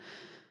other one,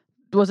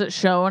 was it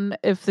shown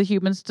if the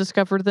humans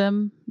discovered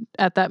them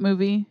at that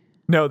movie?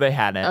 No, they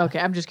hadn't. Okay,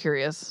 I'm just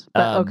curious.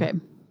 But okay.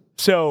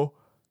 So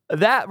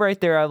that right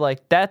there, I'm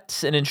like,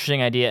 that's an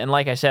interesting idea. And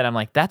like I said, I'm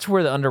like, that's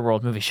where the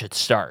Underworld movie should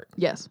start.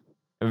 Yes.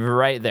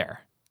 Right there.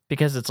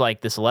 Because it's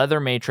like this leather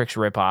Matrix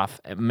ripoff.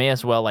 It may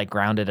as well like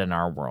ground it in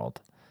our world.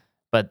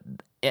 But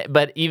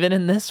even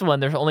in this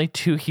one, there's only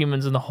 2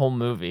 humans in the whole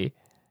movie.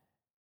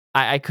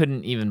 I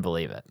couldn't even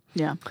believe it.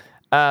 Yeah.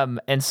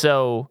 And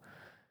so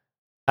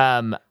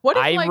what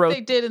if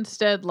they did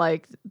instead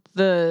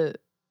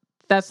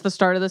that's the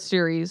start of the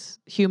series.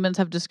 Humans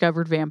have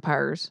discovered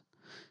vampires.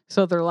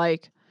 So they're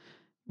like,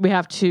 we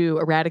have to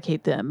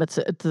eradicate them. It's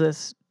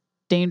this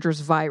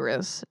dangerous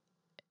virus.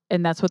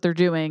 And that's what they're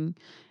doing.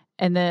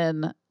 And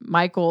then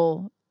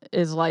Michael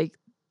is like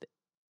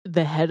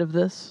the head of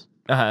this.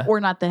 Uh-huh. Or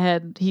not the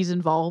head. He's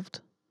involved.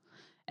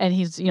 And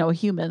he's, a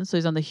human. So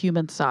he's on the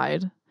human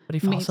side. But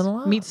he falls in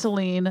love. Meets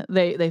Celine.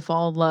 They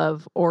fall in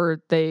love,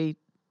 or they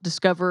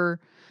discover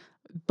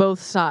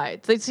both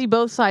sides. They see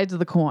both sides of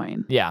the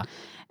coin. Yeah.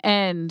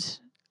 And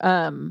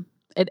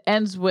it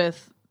ends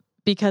with,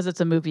 because it's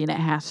a movie and it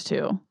has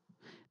to,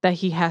 that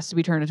he has to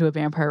be turned into a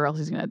vampire or else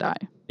he's going to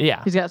die.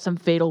 Yeah. He's got some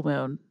fatal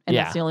wound, and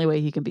that's the only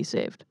way he can be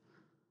saved.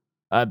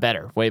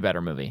 Way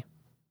better movie.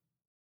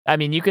 I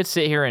mean, you could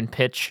sit here and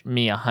pitch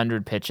me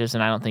 100 pitches,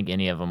 and I don't think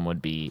any of them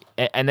would be,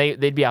 and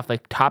they'd be off the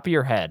top of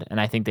your head, and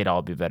I think they'd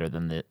all be better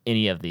than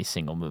any of these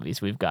single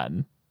movies we've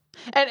gotten.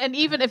 And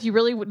even if you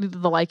really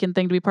needed the Lycan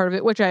thing to be part of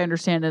it, which I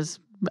understand is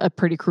a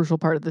pretty crucial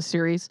part of the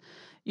series,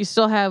 you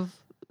still have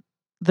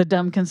the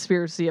dumb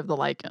conspiracy of the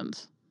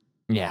Lycans.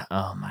 Yeah.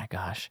 Oh my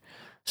gosh.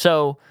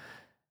 So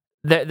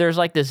there's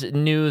like this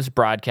news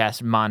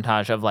broadcast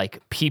montage of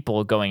like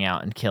people going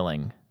out and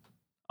killing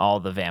all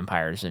the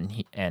vampires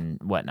and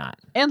whatnot.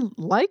 And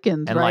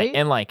Lycans, right?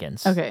 And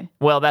Lycans. Okay.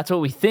 Well, that's what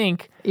we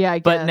think. Yeah, I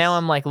guess. But now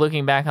I'm like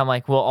looking back, I'm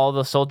like, well, all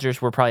the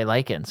soldiers were probably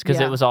Lycans because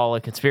it was all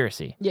a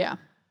conspiracy. Yeah.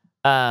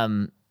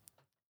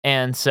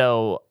 And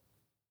so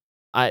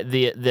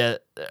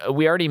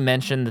we already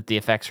mentioned that the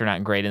effects are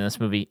not great in this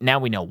movie. Now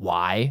we know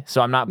why.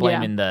 So I'm not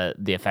blaming the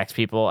effects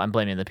people. I'm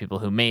blaming the people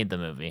who made the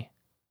movie.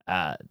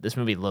 This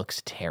movie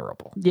looks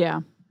terrible. Yeah.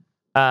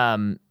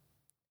 And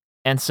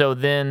so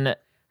then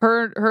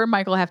her and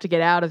Michael have to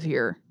get out of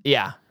here.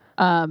 Yeah.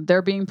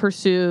 They're being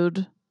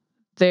pursued.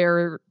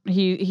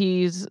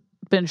 He's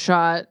been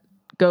shot,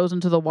 goes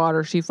into the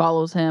water. She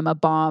follows him. A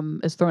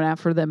bomb is thrown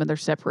after them, and they're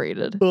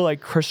separated. Well,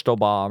 like crystal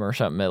bomb or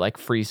something. It like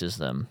freezes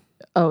them.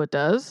 Oh, it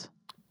does?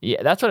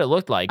 Yeah, that's what it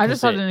looked like. I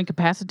just thought it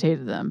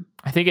incapacitated them.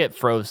 I think it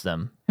froze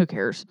them. Who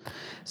cares?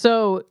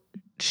 So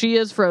she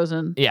is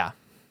frozen. Yeah.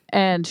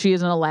 And she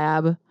is in a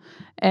lab.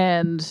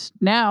 And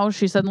now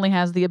she suddenly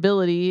has the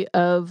ability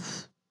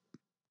of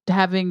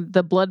having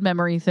the blood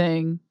memory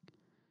thing,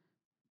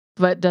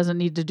 but doesn't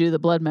need to do the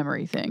blood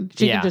memory thing.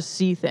 She can just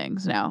see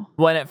things now.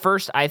 When at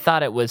first I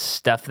thought it was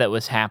stuff that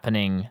was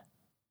happening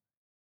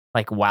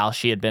like while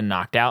she had been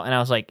knocked out. And I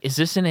was like, is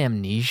this an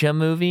amnesia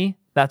movie?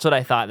 That's what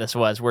I thought this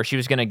was, where she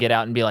was going to get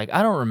out and be like,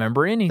 I don't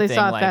remember anything. They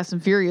saw Fast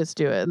and Furious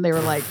do it, and they were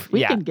like,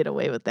 we can get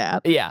away with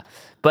that. Yeah.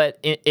 But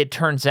it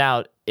turns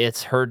out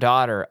it's her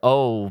daughter.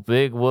 Oh,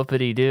 big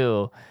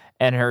whoopity-doo.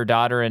 And her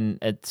daughter and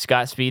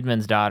Scott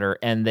Speedman's daughter,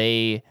 and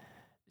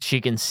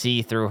she can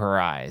see through her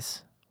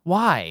eyes.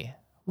 Why?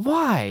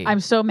 I'm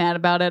so mad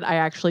about it. I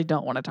actually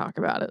don't want to talk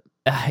about it.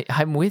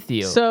 I'm with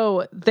you.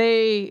 So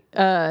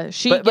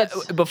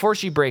but before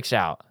she breaks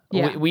out,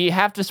 we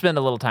have to spend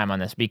a little time on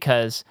this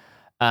because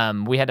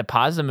we had to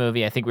pause the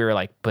movie. I think we were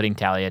like putting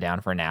Talia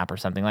down for a nap or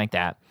something like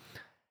that.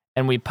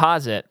 And we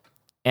pause it,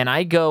 and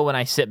I go and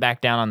I sit back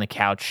down on the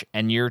couch,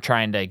 and you're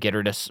trying to get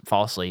her to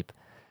fall asleep.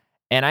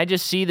 And I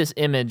just see this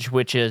image,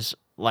 which is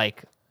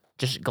like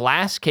just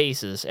glass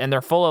cases, and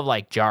they're full of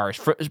like jars,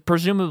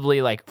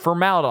 presumably like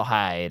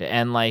formaldehyde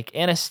and like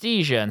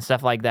anesthesia and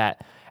stuff like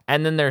that.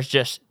 And then there's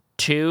just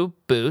 2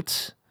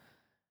 boots,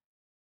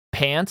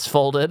 pants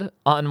folded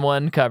on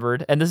one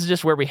cupboard, and this is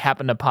just where we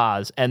happen to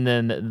pause. And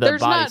then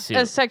there's not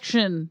bodysuit. A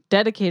section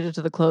dedicated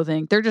to the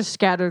clothing. They're just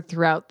scattered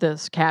throughout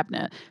this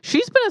cabinet.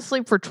 She's been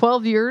asleep for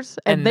 12 years,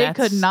 and they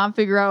could not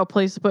figure out a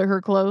place to put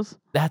her clothes.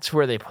 That's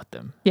where they put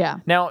them. Yeah.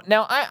 Now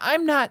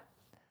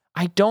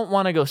I don't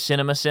want to go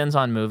cinema sins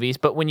on movies,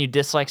 but when you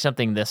dislike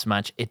something this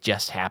much, it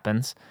just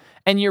happens.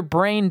 And your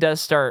brain does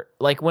start,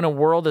 like, when a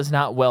world is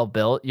not well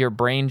built, your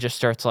brain just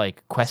starts,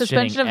 like,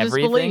 questioning suspension of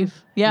everything.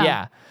 Disbelief. Yeah.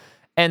 Yeah.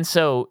 And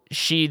so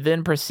she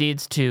then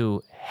proceeds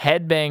to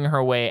headbang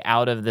her way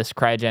out of this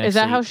cryogenic Is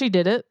that sleep. how she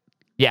did it?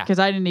 Yeah. Because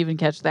I didn't even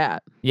catch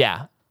that.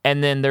 Yeah.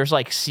 And then there's,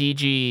 like,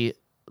 CG,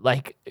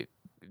 like,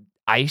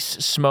 ice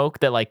smoke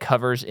that, like,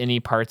 covers any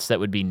parts that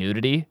would be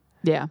nudity.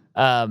 Yeah.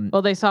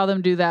 Well, they saw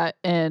them do that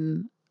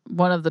in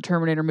one of the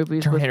Terminator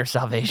movies. Terminator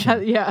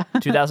Salvation. Yeah.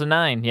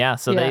 2009. Yeah.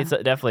 So they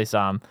definitely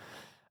saw him.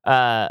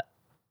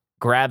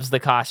 Grabs the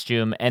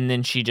costume, and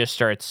then she just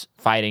starts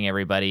fighting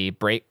everybody.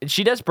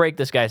 She does break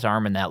this guy's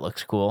arm, and that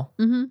looks cool.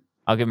 Mm-hmm.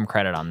 I'll give him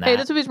credit on that. Hey,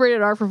 this movie's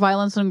rated R for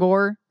violence and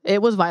gore.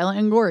 It was violent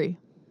and gory.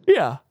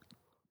 Yeah.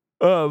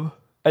 And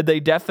they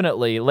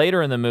definitely,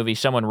 later in the movie,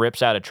 someone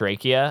rips out a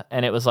trachea,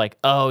 and it was like,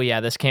 oh, yeah,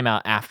 this came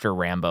out after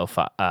Rambo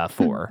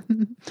 4.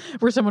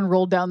 Where someone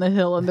rolled down the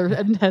hill and their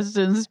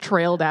intestines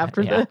trailed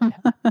after them.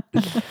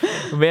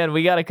 Man,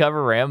 we got to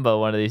cover Rambo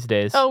one of these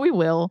days. Oh, we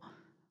will.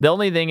 The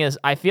only thing is,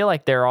 I feel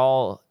like they're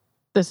all...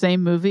 the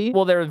same movie?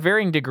 Well, they're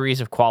varying degrees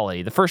of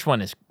quality. The first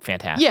one is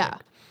fantastic. Yeah.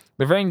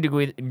 They're varying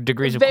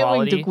degrees of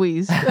quality.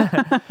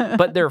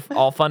 But they're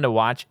all fun to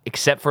watch,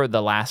 except for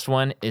the last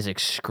one is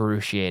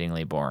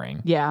excruciatingly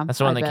boring. Yeah. That's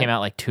the one that came out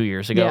like 2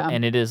 years ago. Yeah.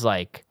 And it is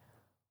like,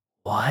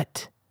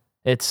 what?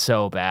 It's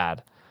so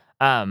bad.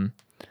 And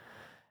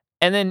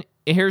then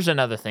here's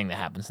another thing that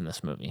happens in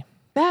this movie.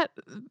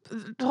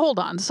 Hold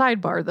on.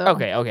 Sidebar, though.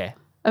 Okay.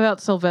 About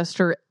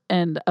Sylvester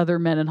and other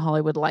men in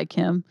Hollywood like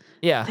him.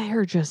 Yeah.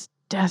 They're just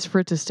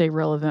desperate to stay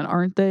relevant,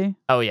 aren't they?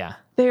 Oh, yeah.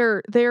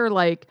 They're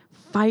like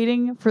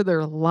fighting for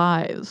their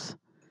lives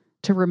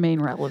to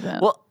remain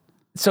relevant. Well,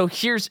 so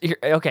we're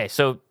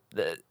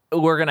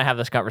going to have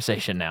this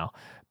conversation now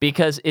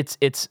because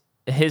it's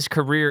his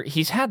career.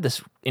 He's had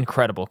this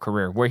incredible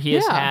career where he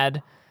has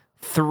had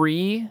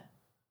 3,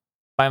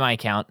 by my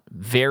count,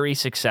 very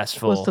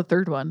successful. What's the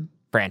third one?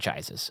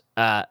 Franchises.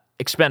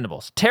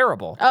 Expendables.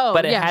 Terrible.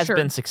 But it has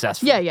been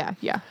successful. Yeah.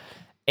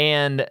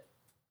 And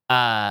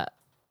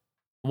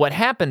what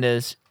happened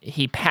is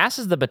he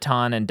passes the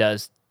baton and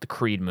does the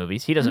Creed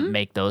movies. He doesn't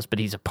make those, but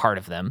he's a part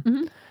of them.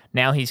 Mm-hmm.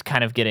 Now he's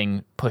kind of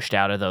getting pushed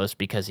out of those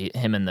because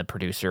him and the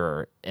producer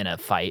are in a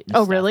fight. And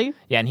stuff. Really?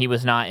 Yeah, and he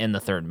was not in the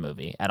third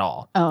movie at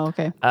all. Oh,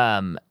 okay.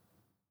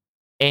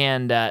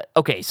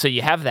 Okay, so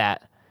you have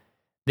that.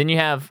 Then you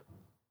have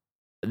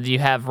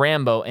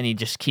Rambo, and he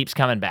just keeps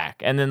coming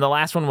back. And then the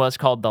last one was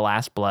called The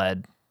Last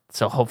Blood.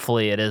 So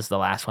hopefully it is the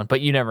last one,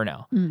 but you never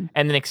know. Mm.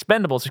 And then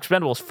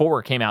Expendables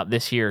 4 came out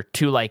this year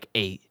to like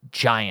a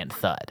giant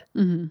thud.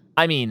 Mm-hmm.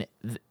 I mean,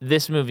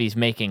 this movie's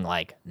making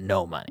like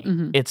no money.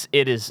 Mm-hmm.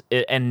 It is,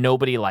 and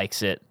nobody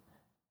likes it.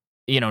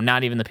 You know,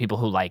 not even the people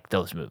who like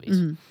those movies.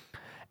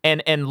 Mm-hmm.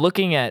 And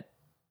looking at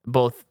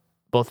both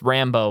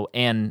Rambo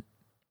and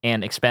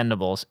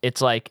Expendables,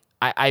 it's like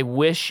I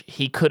wish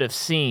he could have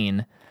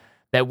seen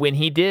that when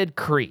he did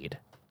Creed,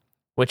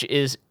 which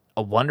is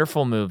a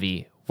wonderful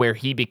movie where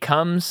he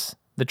becomes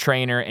the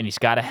trainer and he's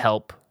got to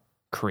help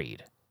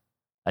Creed.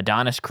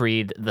 Adonis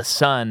Creed, the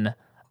son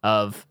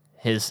of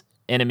his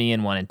enemy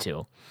in 1 and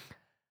 2.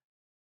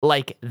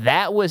 Like,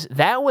 that was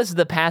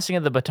the passing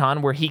of the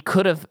baton where he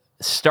could have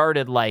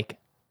started like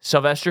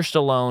Sylvester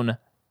Stallone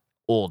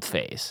old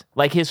phase.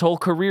 Like, his whole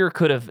career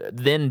could have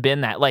then been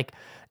that. Like,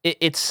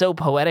 it's so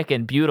poetic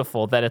and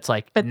beautiful that it's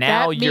like, but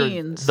now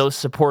you're those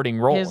supporting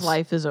roles. His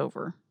life is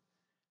over.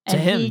 To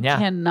him, he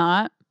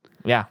cannot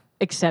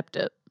accept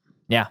it.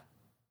 Yeah.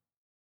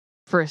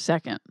 For a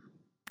second.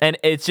 And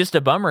it's just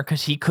a bummer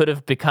because he could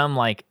have become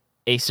like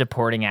a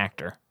supporting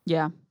actor.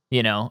 Yeah.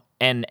 You know?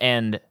 And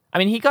I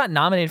mean, he got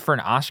nominated for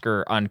an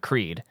Oscar on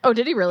Creed. Oh,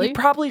 did he really? He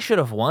probably should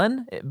have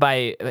won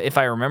if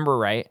I remember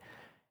right.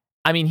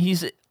 I mean,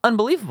 he's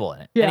unbelievable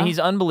in it. Yeah. And he's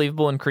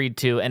unbelievable in Creed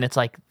 2. And it's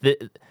like,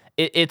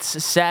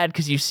 it's sad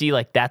because you see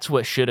like that's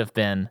what should have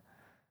been.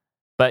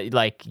 But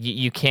like,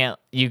 you can't,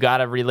 you got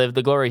to relive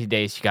the glory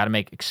days. You got to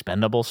make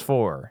Expendables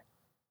 4.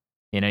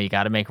 You know, you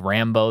got to make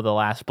Rambo: The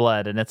Last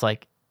Blood, and it's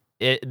like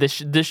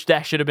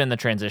that should have been the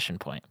transition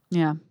point.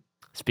 Yeah.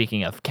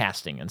 Speaking of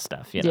casting and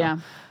stuff, you know.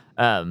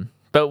 Yeah.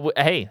 But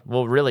hey,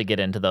 we'll really get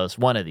into those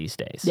one of these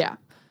days. Yeah.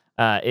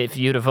 If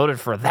you'd have voted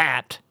for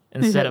that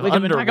instead of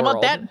Underworld, we can talk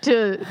about that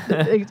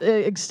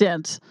to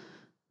extent.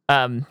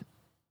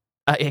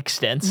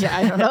 Extents. Yeah,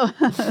 I don't know.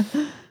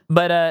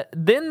 But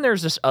then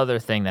there's this other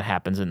thing that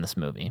happens in this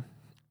movie,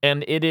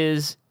 and it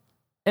is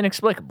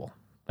inexplicable.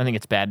 I think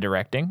it's bad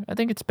directing. I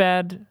think it's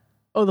bad.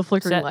 Oh, the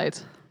flickering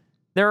lights.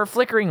 There are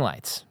flickering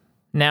lights.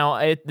 Now,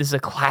 this is a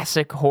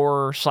classic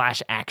horror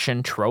 /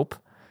 action trope.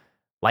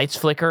 Lights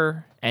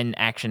flicker and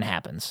action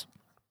happens.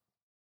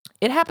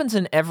 It happens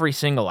in every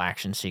single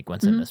action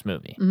sequence in this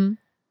movie. Mm-hmm.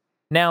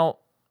 Now,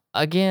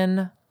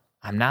 again,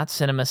 I'm not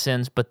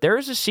CinemaSins, but there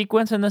is a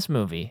sequence in this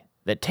movie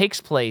that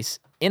takes place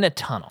in a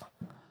tunnel,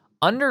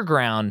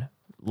 underground,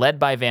 led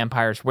by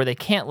vampires, where they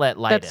can't let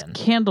light in.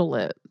 That's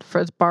candlelit,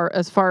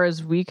 as far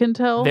as we can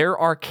tell. There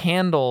are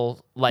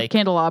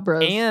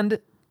candelabras, and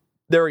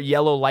there are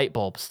yellow light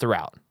bulbs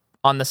throughout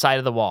on the side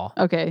of the wall.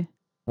 Okay.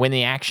 When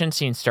the action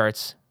scene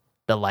starts,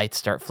 the lights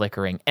start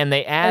flickering, and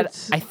I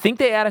think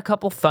they add a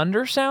couple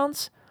thunder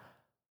sounds,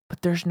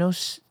 but there's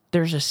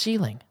a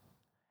ceiling.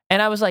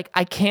 And I was like,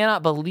 I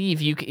cannot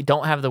believe you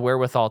don't have the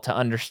wherewithal to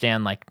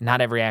understand, like, not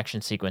every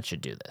action sequence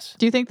should do this.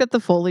 Do you think that the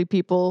Foley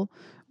people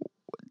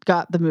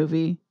got the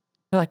movie?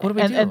 They're like, what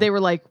do we do? And they were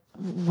like,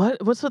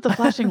 what's with the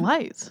flashing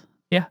lights?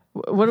 Yeah.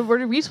 What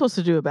are we supposed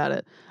to do about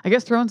it? I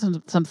guess throw in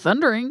some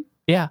thundering.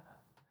 Yeah.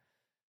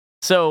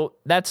 So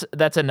that's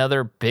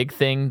another big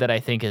thing that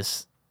I think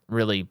is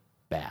really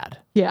bad.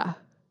 Yeah.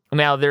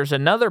 Now, there's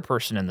another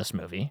person in this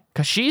movie,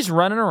 because she's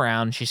running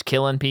around, she's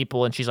killing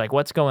people, and she's like,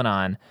 what's going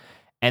on?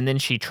 And then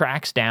she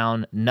tracks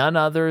down none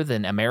other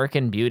than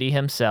American Beauty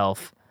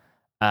himself.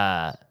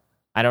 I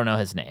don't know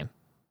his name.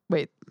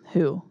 Wait,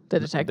 who? The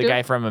detective? The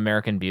guy from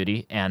American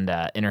Beauty and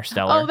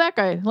Interstellar. Oh, that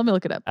guy. Let me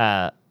look it up.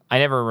 I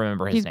never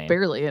remember his name. He's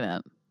barely in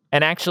it.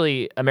 And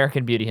actually,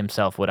 American Beauty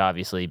himself would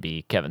obviously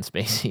be Kevin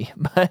Spacey.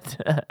 But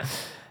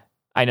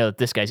I know that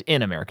this guy's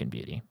in American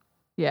Beauty.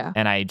 Yeah.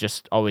 And I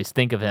just always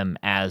think of him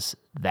as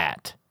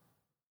that.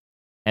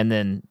 And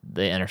then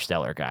the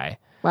Interstellar guy.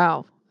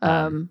 Wow.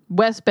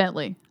 Wes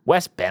Bentley.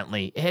 Wes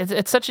Bentley.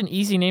 It's such an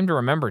easy name to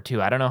remember,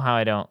 too. I don't know how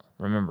I don't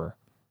remember.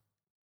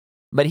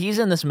 But he's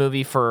in this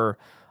movie for,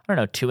 I don't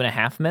know,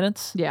 2.5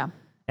 minutes. Yeah.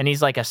 And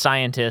he's like a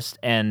scientist.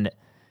 And,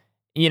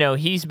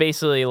 he's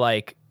basically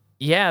like,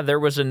 yeah, there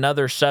was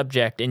another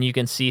subject and you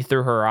can see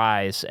through her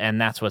eyes. And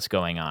that's what's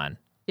going on.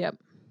 Yep.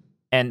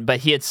 But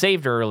he had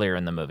saved her earlier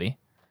in the movie.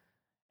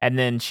 And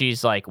then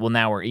she's like, well,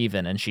 now we're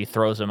even. And she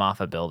throws him off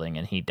a building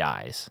and he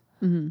dies.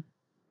 Mm-hmm.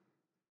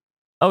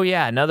 Oh,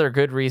 yeah, another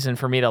good reason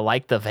for me to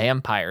like the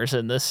vampires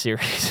in this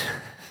series.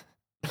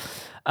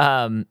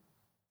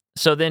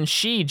 So then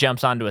she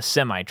jumps onto a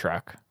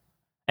semi-truck.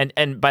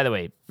 And by the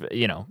way,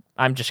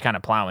 I'm just kind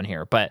of plowing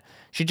here. But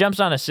she jumps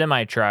on a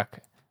semi-truck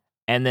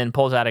and then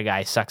pulls out a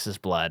guy, sucks his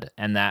blood.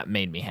 And that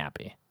made me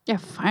happy. Yeah,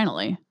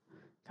 finally.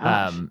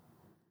 Gosh.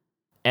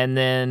 And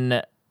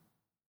then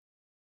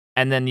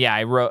yeah,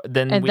 I wrote.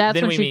 Then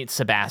we meet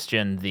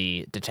Sebastian,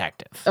 the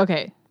detective.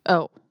 Okay.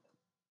 Oh,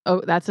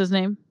 that's his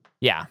name?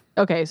 Yeah.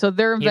 Okay, so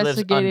they're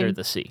investigating. He lives under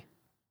the sea.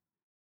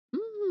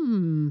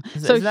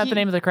 So is that the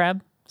name of the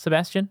crab,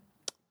 Sebastian?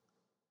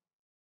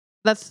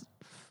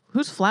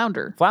 Who's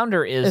Flounder?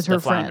 Flounder is her the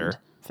flounder friend.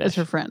 fish. Is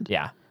her friend?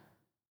 Yeah.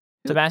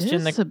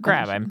 Sebastian the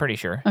crab. I'm pretty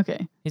sure.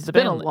 Okay. He's the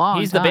been band. A long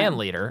he's time. the band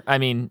leader. I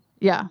mean.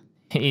 Yeah.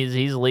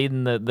 He's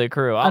leading the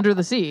crew. Under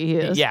the sea, he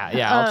is. Yeah.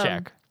 I'll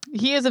check.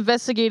 He is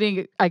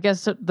investigating, I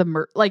guess,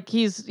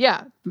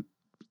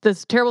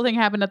 this terrible thing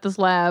happened at this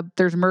lab.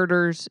 There's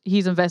murders.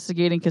 He's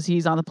investigating because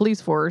he's on the police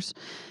force.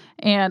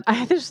 And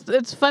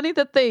it's funny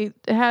that they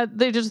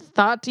just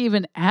thought to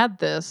even add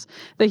this,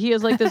 that he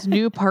has like this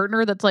new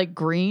partner that's like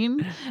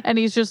green. And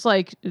he's just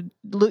like,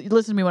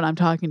 listen to me when I'm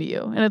talking to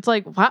you. And it's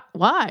like,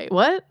 why?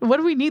 What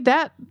do we need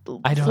that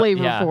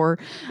flavor for?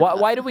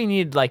 Why do we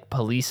need like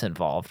police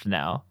involved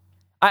now?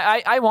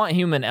 I want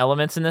human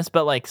elements in this,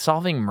 but like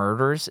solving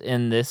murders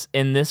in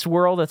this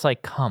world, it's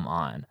like, come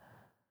on.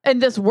 In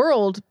this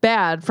world,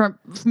 bad from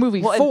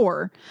movie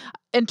 4,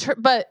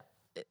 but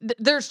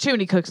there's too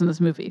many cooks in this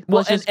movie.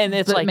 Well, and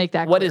it's like, make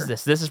that what clear. is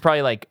this? This is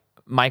probably like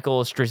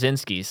Michael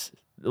Straczynski's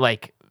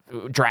like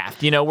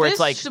draft, where it's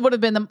like would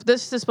have been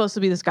this is supposed to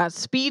be the Scott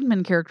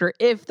Speedman character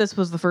if this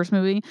was the first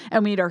movie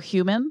and we need our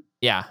human.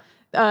 Yeah.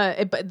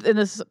 But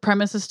this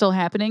premise is still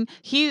happening.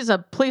 He's a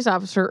police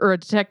officer or a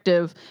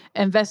detective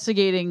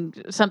investigating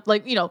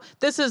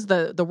this is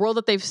the world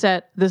that they've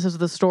set. This is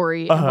the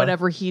story, and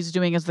whatever he's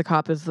doing as the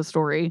cop is the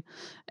story,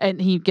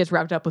 and he gets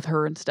wrapped up with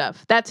her and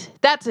stuff. That's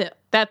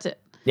it.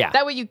 Yeah.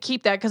 That way you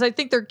keep that, because I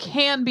think there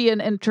can be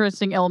an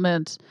interesting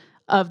element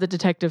of the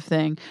detective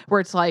thing where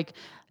it's like,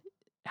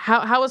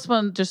 how is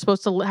someone just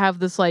supposed to have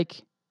this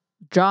like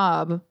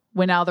job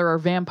when now there are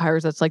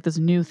vampires? That's like this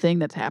new thing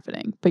that's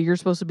happening, but you're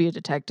supposed to be a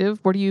detective.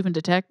 Where do you even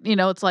detect?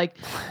 It's like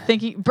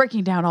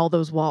breaking down all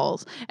those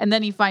walls. And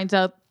then he finds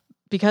out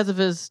because of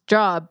his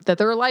job that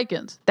there are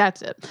lichens.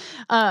 That's it.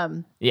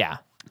 Yeah.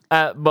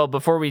 Well,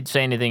 before we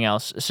say anything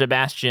else,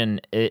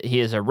 Sebastian, he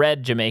is a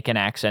red Jamaican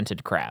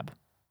accented crab.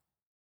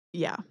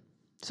 Yeah.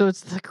 So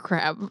it's the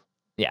crab.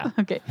 Yeah.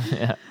 Okay.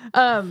 Yeah.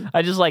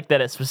 I just like that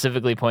it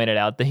specifically pointed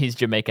out that he's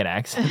Jamaican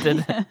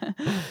accented.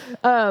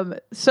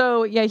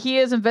 So yeah, he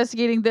is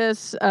investigating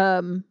this.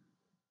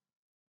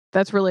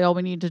 That's really all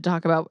we need to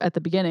talk about at the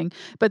beginning.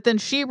 But then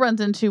she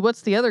runs into,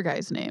 what's the other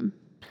guy's name?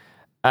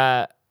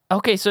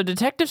 Okay, so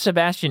Detective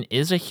Sebastian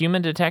is a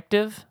human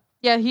detective?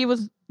 Yeah, he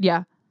was.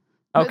 Yeah.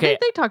 Okay.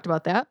 They talked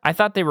about that. I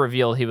thought they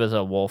revealed he was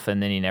a wolf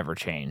and then he never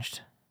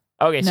changed.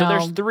 Okay, so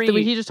there's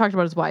 3. He just talked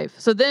about his wife.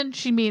 So then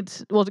she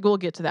meets, we'll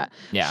get to that.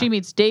 Yeah. She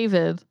meets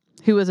David,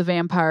 who is a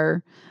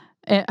vampire.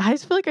 And I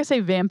just feel like I say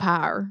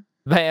vampire.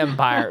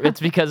 Vampire. It's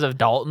because of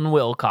Dalton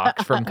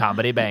Wilcox from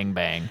Comedy Bang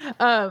Bang.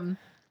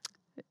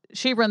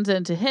 She runs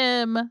into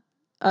him.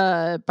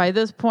 By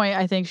this point,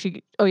 I think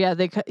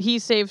he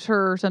saves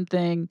her or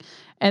something,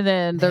 and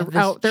then they're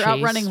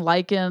outrunning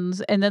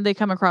lichens, and then they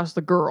come across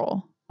the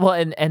girl. Well,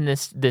 and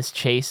this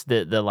chase,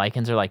 the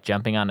lichens are like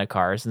jumping onto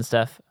cars and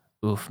stuff.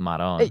 Oof,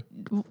 maron.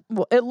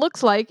 It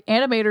looks like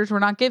animators were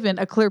not given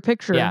a clear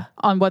picture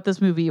on what this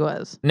movie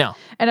was. No.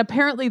 And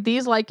apparently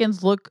these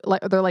lichens look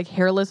like they're like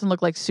hairless and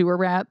look like sewer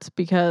rats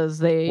because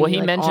they. Well,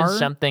 he mentioned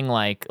something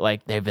like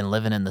they've been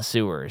living in the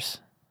sewers.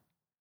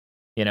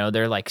 You know,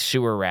 they're like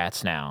sewer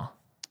rats now.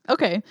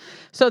 Okay,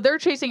 so they're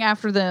chasing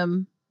after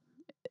them.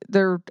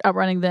 They're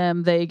outrunning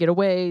them. They get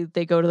away.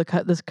 They go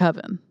to this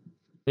coven.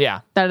 Yeah.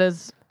 They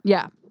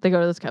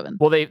go to this coven.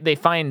 Well, they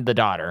find the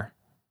daughter.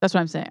 That's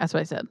what I'm saying. That's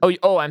what I said.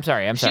 Oh, I'm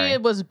sorry. She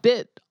was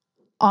bit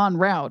en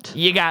route.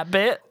 You got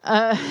bit?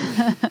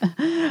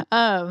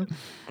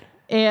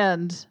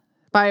 And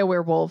by a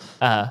werewolf.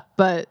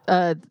 But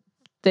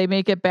they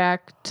make it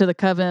back to the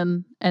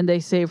coven and they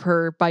save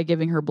her by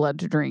giving her blood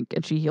to drink,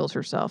 and she heals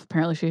herself.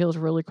 Apparently, she heals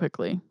really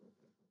quickly.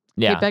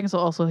 Yeah. Kate Beckinsale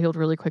also healed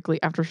really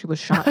quickly after she was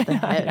shot in the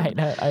head.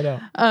 I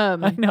know.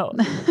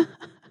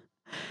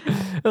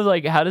 I was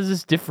like, how does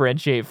this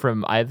differentiate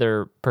from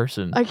either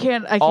person? I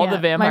can't. All the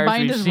vampires my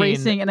mind we've is seen,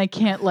 racing, and I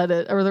can't let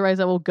it, otherwise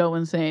I will go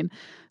insane.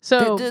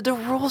 So the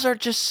rules are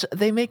just,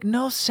 they make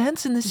no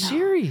sense in this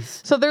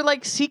series. So they're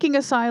like seeking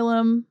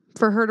asylum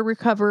for her to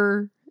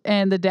recover,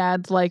 and the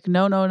dad's like,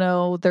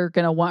 no, they're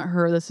gonna want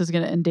her. This is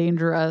gonna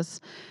endanger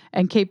us.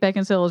 And Kate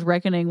Beckinsale is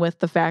reckoning with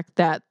the fact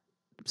that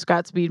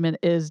Scott Speedman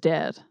is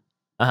dead.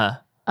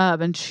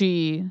 And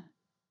she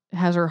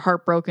has her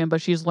heart broken,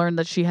 but she's learned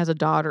that she has a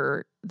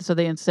daughter, so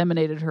they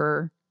inseminated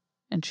her,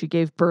 and she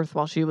gave birth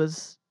while she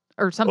was,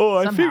 or something. Oh,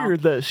 I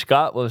figured that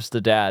Scott was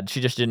the dad. She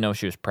just didn't know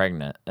she was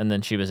pregnant, and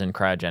then she was in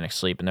cryogenic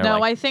sleep, and they're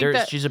I think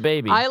that she's a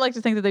baby. I like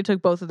to think that they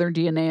took both of their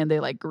DNA and they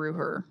like grew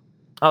her.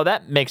 Oh,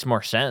 that makes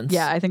more sense.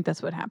 Yeah, I think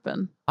that's what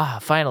happened.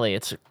 Finally,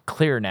 it's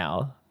clear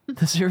now.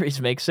 The series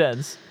makes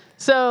sense.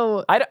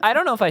 So I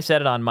don't know if I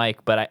said it on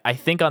mic, but I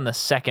think on the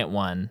second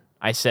one,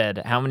 I said,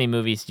 how many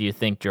movies do you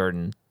think,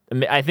 Jordan?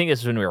 I think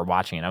this is when we were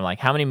watching it. I'm like,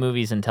 how many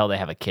movies until they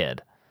have a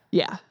kid?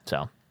 Yeah.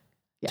 So,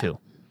 2.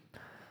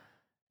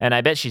 And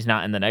I bet she's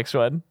not in the next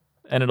one.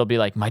 And it'll be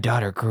like, my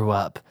daughter grew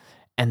up,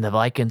 and the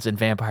lichens and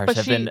vampires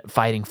have been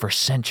fighting for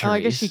centuries. Oh,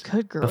 I guess she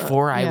could grow up.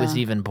 Before I was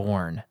even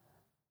born.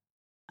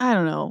 I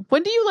don't know.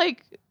 When do you,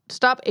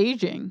 stop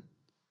aging?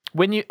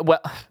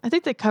 I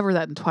think they cover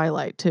that in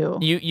Twilight, too.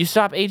 You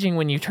stop aging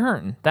when you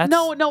turn.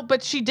 No,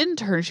 but she didn't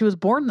turn. She was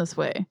born this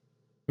way.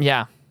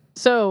 Yeah.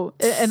 So,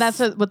 and that's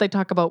what they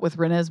talk about with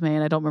Renesmee,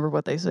 and I don't remember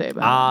what they say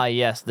about it.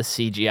 Yes, the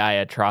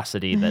CGI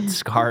atrocity that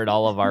scarred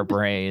all of our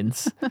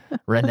brains.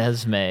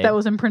 Renesmee. That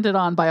was imprinted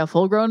on by a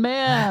full-grown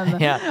man.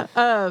 Yeah.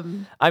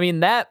 I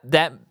mean, that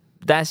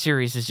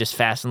series is just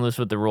fast and loose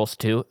with the rules,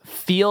 too.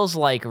 Feels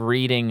like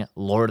reading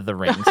Lord of the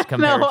Rings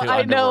compared to Underworld.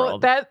 I know.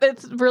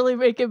 It's really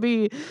making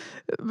me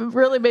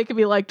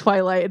like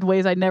Twilight in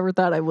ways I never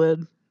thought I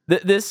would.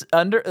 This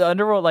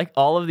Underworld, like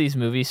all of these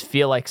movies,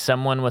 feel like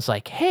someone was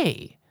like,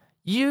 hey,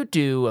 you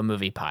do a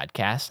movie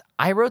podcast.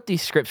 I wrote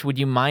these scripts. Would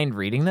you mind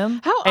reading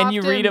them? And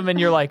you read them and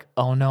you're like,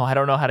 oh no, I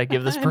don't know how to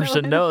give this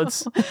person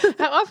notes.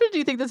 How often do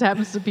you think this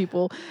happens to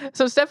people?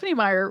 So Stephanie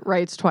Meyer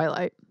writes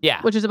Twilight.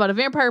 Yeah. Which is about a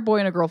vampire boy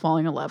and a girl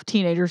falling in love.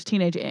 Teenagers,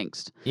 teenage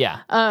angst. Yeah.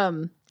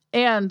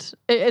 And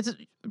it's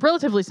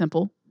relatively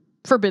simple.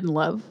 Forbidden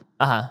love.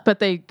 But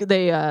they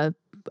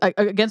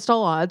against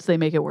all odds, they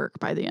make it work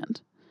by the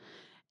end.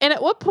 And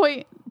at what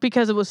point,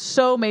 because it was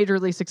so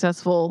majorly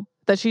successful,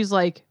 that she's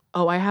like,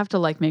 oh, I have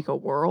to make a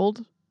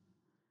world.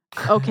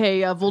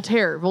 Okay,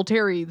 Voltaire,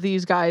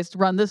 these guys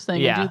run this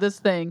thing and do this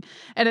thing.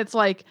 And it's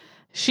like,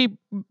 she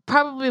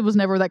probably was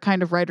never that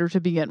kind of writer to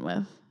begin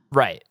with.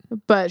 Right.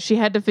 But she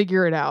had to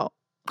figure it out.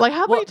 Many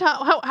times,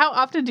 how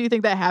often do you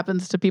think that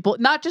happens to people?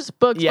 Not just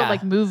books,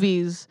 but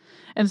movies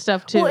and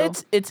stuff too. Well,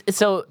 it's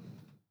so,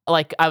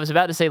 I was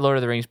about to say Lord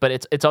of the Rings, but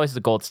it's always the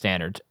gold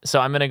standard. So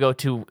I'm going to go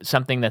to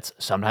something that's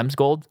sometimes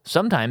gold,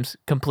 sometimes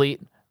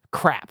complete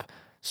crap.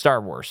 Star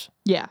Wars.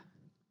 Yeah.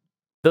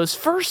 Those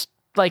first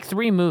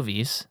 3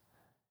 movies,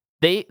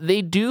 they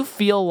do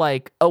feel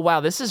like, oh wow,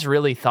 this is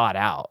really thought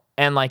out.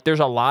 And there's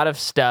a lot of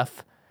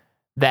stuff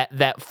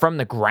that from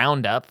the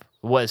ground up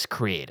was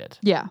created.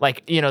 Yeah.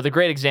 The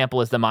great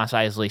example is the Mos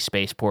Eisley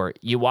spaceport.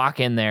 You walk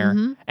in there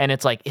and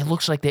it's it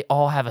looks like they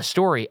all have a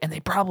story, and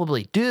they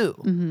probably do.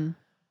 Mm-hmm.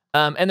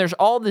 And there's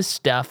all this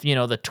stuff,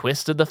 the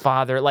twist of the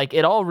father,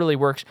 it all really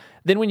works.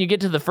 Then when you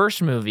get to the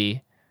first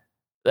movie,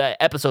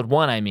 episode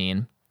 1, I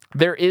mean,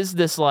 there is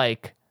this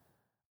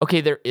okay,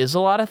 there is a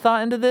lot of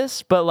thought into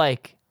this, but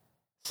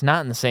it's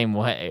not in the same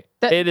way.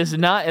 It is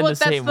not in the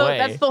same way.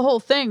 That's the whole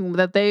thing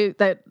that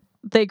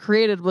they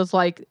created was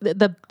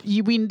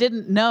we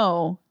didn't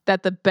know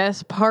that the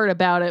best part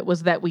about it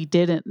was that we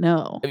didn't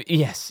know.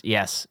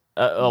 Yes.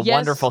 A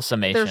wonderful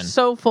summation. They're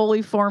so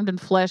fully formed and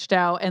fleshed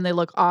out, and they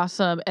look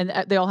awesome, and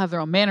they all have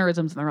their own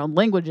mannerisms and their own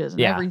languages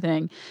and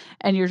everything.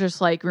 And you're just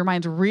like, your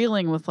mind's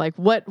reeling with like,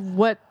 what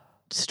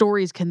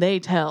stories can they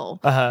tell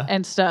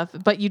and stuff,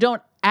 but you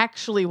don't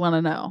actually want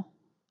to know.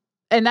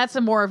 And that's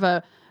more of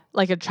a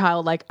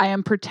child, like, I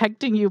am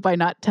protecting you by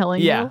not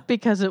telling you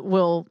because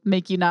it'll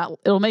make you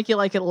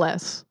like it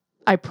less.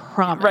 I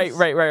promise.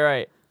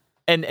 Right.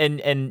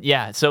 And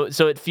yeah, so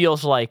it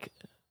feels like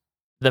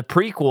the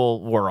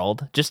prequel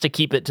world, just to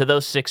keep it to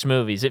those 6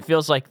 movies, it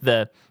feels like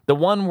the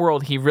one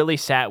world he really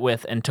sat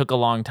with and took a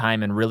long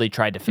time and really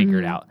tried to figure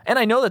it out. And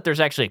I know that there's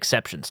actually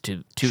exceptions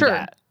to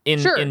that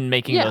in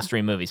making those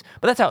 3 movies,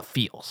 but that's how it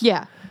feels.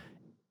 Yeah.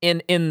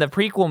 In the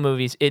prequel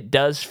movies, it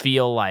does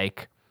feel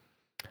like,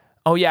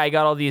 oh yeah, I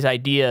got all these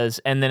ideas,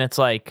 and then it's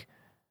like,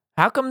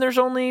 how come there's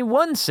only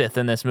 1 Sith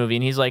in this movie?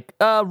 And he's like,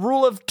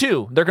 rule of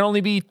 2. There can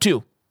only be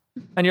 2.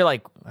 And you're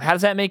like, how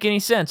does that make any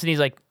sense? And he's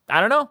like,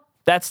 I don't know.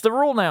 That's the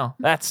rule now.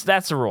 That's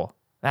the rule.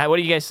 What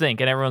do you guys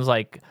think? And everyone's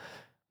like,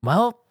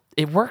 well,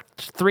 it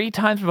worked 3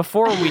 times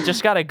before. We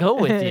just got to go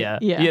with you,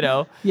 you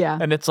know? Yeah.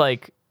 And it's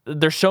like,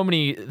 there's so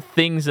many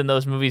things in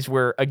those movies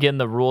where, again,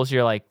 the rules,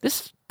 you're like,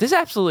 this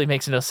absolutely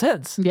makes no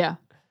sense. Yeah.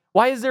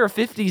 Why is there a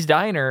 50s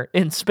diner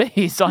in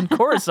space on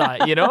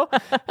Coruscant, you know?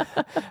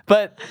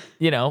 But,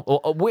 you know,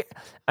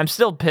 I'm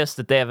still pissed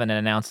that they haven't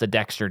announced a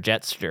Dexter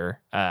Jetster.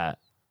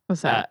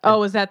 What's that?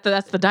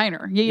 That's the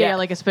diner. Yeah,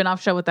 like a spin-off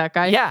show with that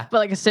guy. Yeah. But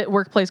like a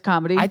workplace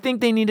comedy. I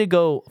think they need to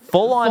go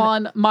full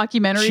on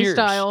mockumentary Cheers.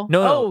 style.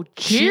 No,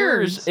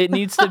 Cheers. It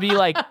needs to be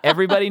like,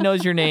 everybody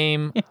knows your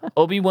name. Yeah.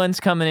 Obi-Wan's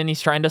coming in.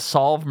 He's trying to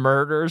solve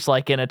murders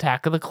like in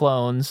Attack of the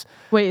Clones.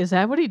 Wait, is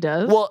that what he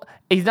does? Well,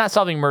 he's not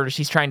solving murders.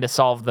 He's trying to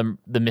solve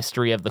the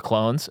mystery of the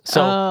clones.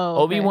 So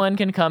Obi-Wan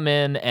can come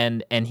in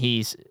and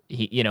he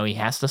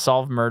has to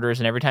solve murders.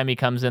 And every time he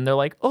comes in, they're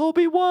like,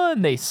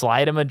 Obi-Wan. They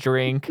slide him a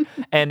drink.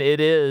 And it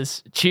is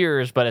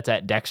Cheers, but it's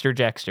at Dexter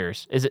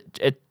Jetster's. Is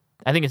it?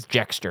 I think it's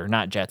Jexter,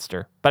 not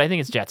Jetster. But I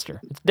think it's Jetster.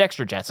 It's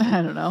Dexter Jetster.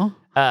 I don't know.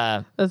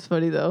 That's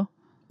funny though.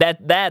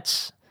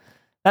 That's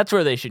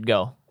where they should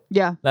go.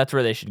 Yeah. That's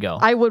where they should go.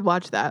 I would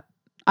watch that.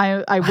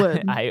 I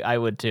would. I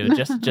would too.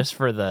 Just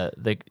for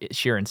the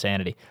sheer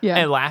insanity. Yeah.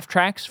 And laugh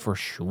tracks for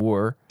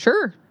sure.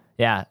 Sure.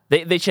 Yeah.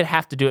 They should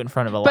have to do it in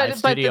front of a live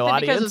studio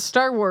audience. Because it's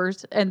Star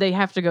Wars and they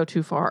have to go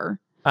too far.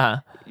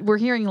 We're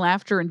hearing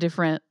laughter in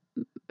different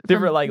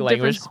like language.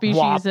 Different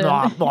species.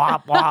 Wop,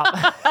 wop,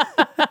 wop.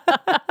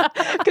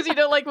 Because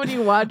like when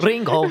you watch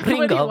Ringo,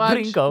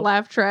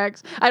 laugh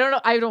tracks. I don't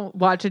know. I don't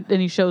watch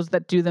any shows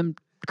that do them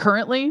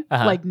currently,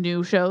 like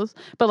new shows,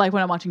 but like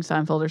when I'm watching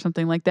Seinfeld or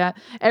something like that,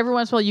 every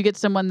once in a while you get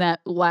someone that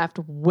laughed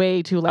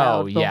way too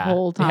loud the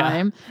whole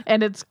time,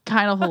 and it's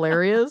kind of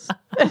hilarious.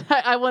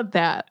 I want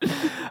that.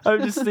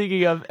 I'm just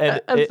thinking of,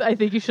 I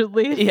Think You Should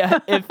Leave. Yeah,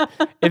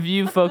 if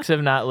you folks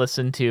have not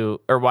listened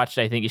to or watched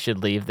I Think You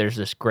Should Leave, there's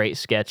this great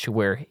sketch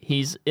where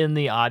he's in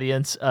the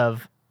audience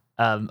of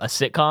a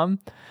sitcom,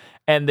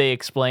 and they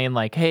explain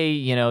like, hey,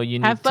 you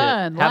need have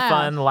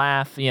fun,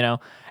 laugh,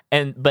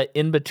 but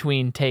in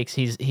between takes,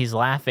 he's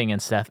laughing and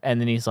stuff,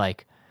 and then he's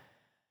like,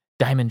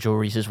 Diamond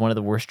Jewelries is one of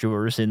the worst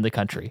jewelers in the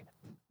country.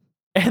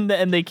 And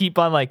they keep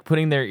on like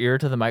putting their ear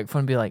to the microphone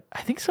and be like,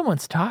 I think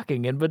someone's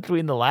talking in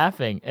between the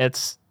laughing.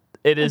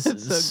 It is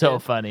so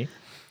funny.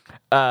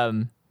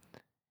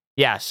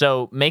 Yeah,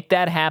 so make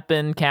that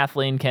happen,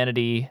 Kathleen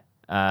Kennedy.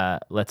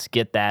 Let's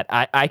get that.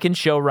 I can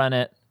show run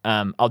it.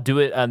 I'll do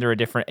it under a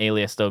different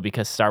alias though,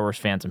 because Star Wars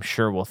fans, I'm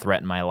sure, will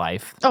threaten my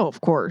life. Oh,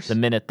 of course. The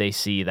minute they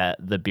see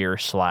the beer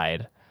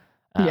slide.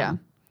 Yeah.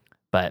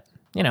 But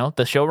the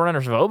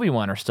showrunners of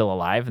Obi-Wan are still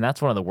alive, and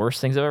that's one of the worst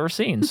things I've ever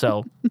seen.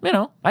 So,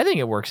 I think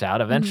it works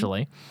out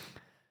eventually.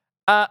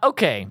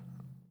 Okay.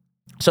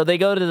 So they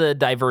go to the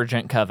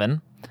Divergent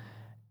Coven.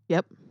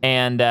 Yep.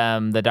 And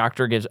the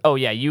doctor gives,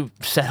 you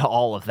said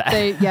all of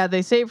that.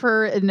 They save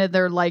her, and then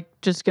they're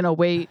like just going to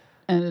wait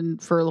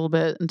and for a little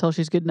bit until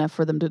she's good enough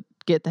for them to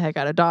get the heck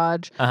out of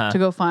Dodge to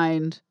go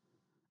find.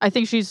 I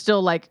think she's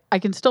still like, I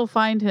can still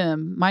find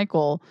him,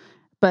 Michael,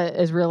 but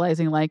is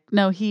realizing like,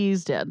 no,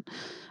 he's dead.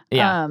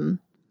 Yeah.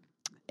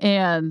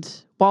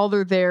 And while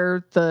they're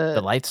there, the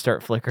lights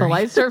start flickering.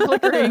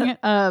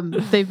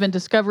 They've been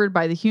discovered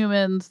by the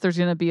humans. There's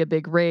going to be a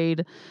big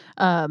raid.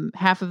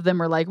 Half of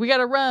them are like, we got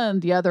to run.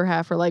 The other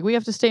half are like, we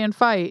have to stay and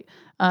fight.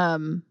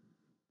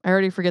 I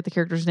already forget the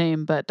character's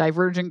name, but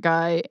Divergent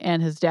guy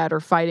and his dad are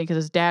fighting because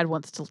his dad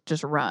wants to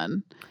just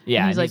run.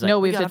 Yeah, and he's like, no,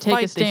 we have to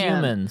take a stand.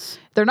 Humans.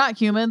 They're not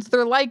humans,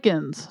 they're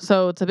Lycans.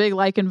 So it's a big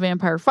Lycan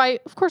vampire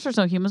fight. Of course there's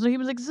no humans. No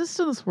humans exist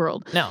in this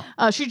world. No.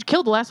 She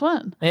killed the last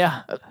one.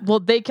 Yeah. Well,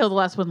 they killed the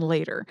last one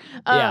later.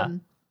 Yeah.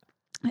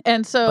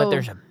 And so... But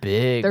there's a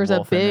big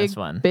wolf in this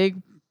one.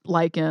 Big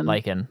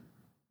Lycan.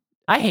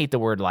 I hate the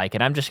word Lycan.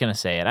 I'm just going to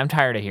say it. I'm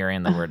tired of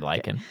hearing the word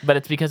Lycan. But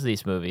it's because of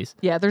these movies.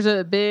 Yeah, there's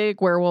a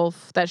big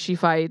werewolf that she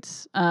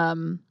fights.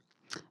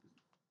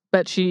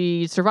 but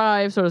she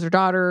survives. So does her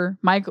daughter,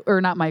 Michael, or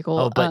not Michael.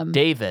 Oh, but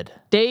David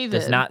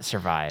does not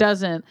survive.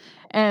 Doesn't.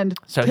 And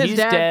so he's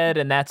dead,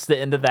 and that's the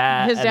end of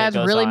that. His dad's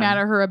really mad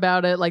at her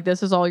about it. Like,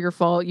 this is all your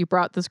fault. You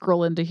brought this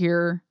girl into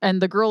here.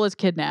 And the girl is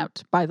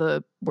kidnapped by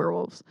the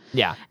werewolves.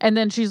 Yeah. And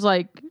then she's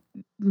like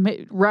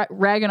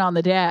ragging on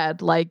the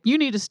dad. Like, you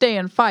need to stay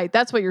and fight.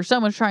 That's what your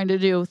son was trying to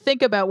do.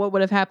 Think about what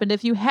would have happened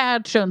if you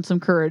had shown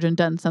some courage and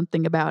done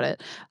something about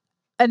it.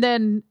 And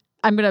then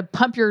I'm going to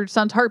pump your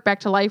son's heart back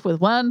to life with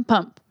one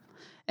pump.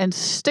 And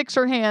sticks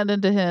her hand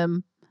into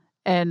him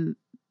and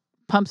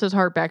pumps his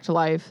heart back to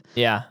life.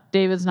 Yeah.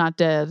 David's not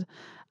dead.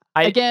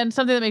 Again,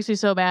 something that makes me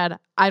so mad,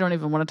 I don't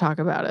even want to talk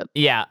about it.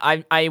 Yeah,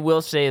 I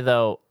will say,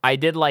 though, I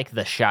did like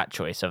the shot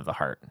choice of the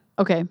heart.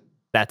 Okay.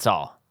 That's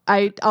all.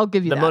 I'll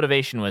give you that. The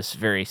motivation was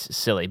very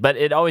silly, but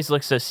it always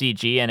looks so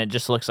CG, and it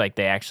just looks like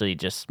they actually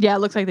just... Yeah, it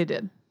looks like they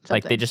did. Something.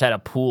 Like they just had a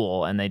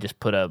pool, and they just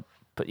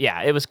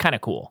yeah, it was kind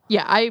of cool.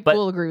 Yeah, I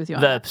will agree with you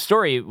on that. The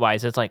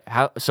story-wise, it's like,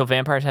 so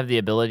vampires have the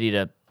ability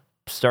to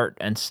start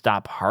and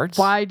stop hearts?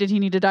 Why did he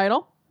need to die at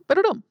all? I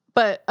don't know.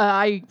 But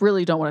I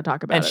really don't want to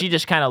talk about it. And she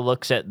just kind of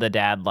looks at the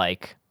dad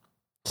like,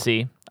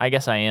 see, I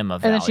guess I am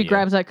of value. And then she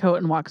grabs that coat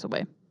and walks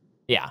away.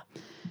 Yeah.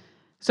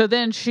 So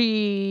then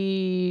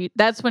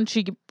that's when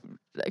she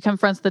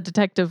confronts the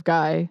detective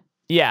guy.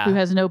 Yeah. Who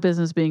has no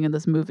business being in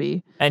this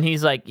movie. And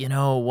he's like,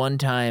 one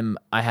time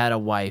I had a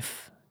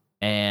wife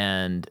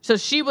and... So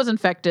she was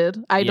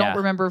infected. I don't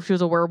remember if she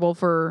was a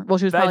werewolf or... Well,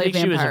 she was probably a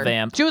vampire. She was a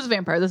vamp. She was a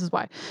vampire. This is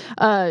why.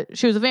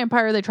 She was a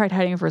vampire. They tried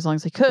hiding her for as long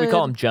as they could. We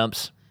call them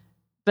jumps.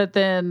 But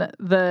then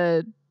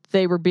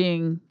they were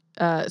being...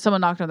 someone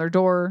knocked on their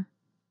door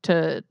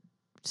to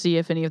see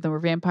if any of them were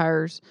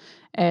vampires.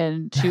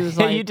 And she was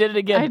like... You did it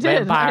again. I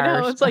did. Vampires.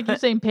 I know. It's like you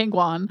saying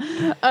penguin.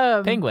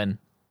 Penguin.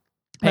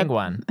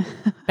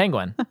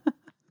 Penguin.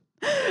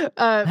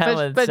 But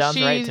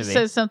she right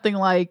says something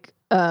like,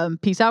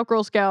 peace out,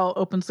 Girl Scout,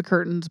 opens the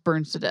curtains,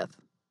 burns to death.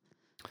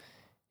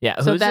 Yeah.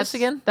 So who's this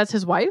again? That's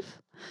his wife.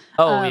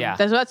 Oh, yeah.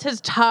 That's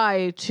his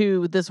tie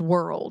to this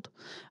world.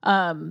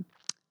 And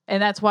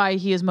that's why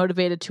he is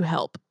motivated to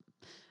help.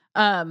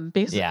 And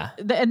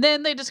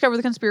then they discover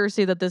the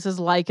conspiracy that this is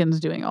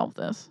Lycans doing all of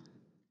this.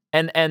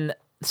 And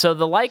so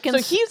the Lycans... So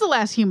he's the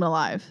last human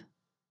alive.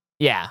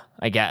 Yeah,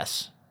 I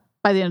guess.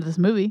 By the end of this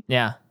movie.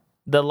 Yeah.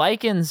 The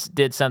Lycans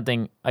did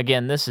something,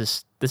 again, this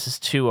is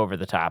too over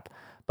the top,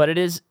 but it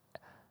is,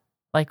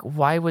 like,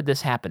 why would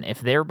this happen? If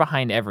they're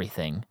behind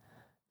everything,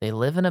 they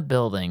live in a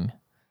building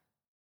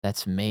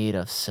that's made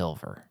of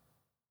silver.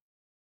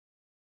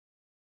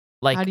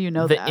 Like, how do you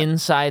know the that?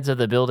 Insides of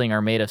the building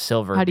are made of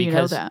silver. How do you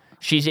know that?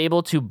 She's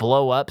able to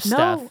blow up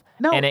stuff,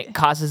 and it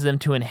causes them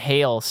to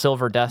inhale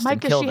silver dust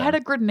and kill them. She had a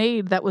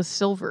grenade that was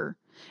silver,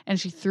 and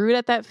she threw it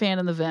at that fan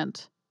in the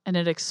vent, and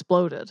it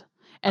exploded.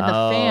 And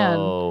the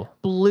fan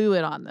blew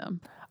it on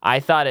them. I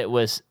thought it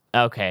was...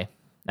 Okay.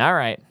 All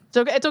right.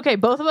 So it's okay.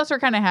 Both of us are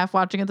kind of half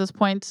watching at this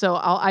point, so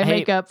I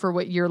make up for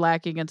what you're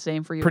lacking and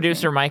same for you.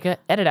 Producer Micah,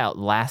 edit out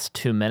last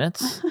 2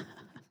 minutes.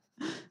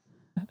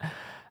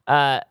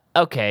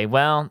 Okay,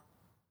 well,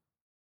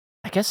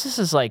 I guess this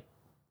is like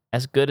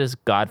as good as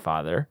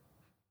Godfather.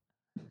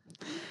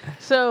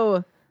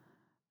 So,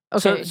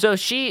 okay. So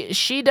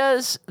she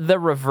does the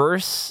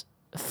reverse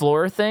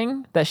floor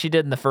thing that she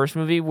did in the first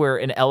movie where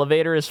an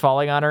elevator is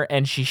falling on her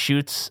and she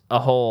shoots a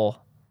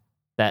hole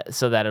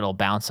so that it'll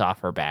bounce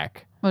off her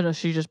back. Oh no,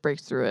 she just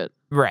breaks through it.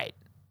 Right.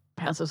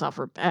 Bounces off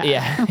her back.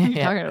 Yeah. What are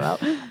you talking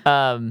about?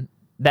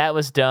 That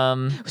was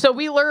dumb. So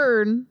we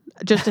learn,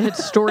 just to hit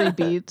story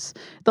beats,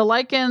 the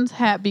Lycans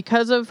have,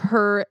 because of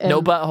her... And,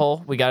 no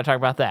butthole. We got to talk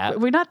about that.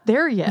 We're not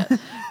there yet.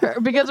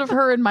 Because of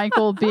her and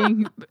Michael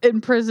being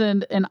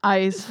imprisoned in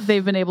ice,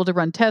 they've been able to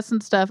run tests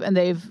and stuff, and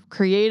they've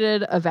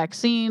created a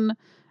vaccine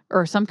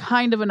or some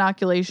kind of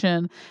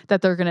inoculation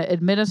that they're going to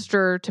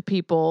administer to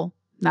people,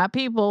 not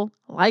people,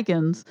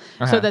 Lycans,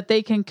 so that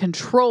they can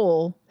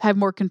have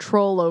more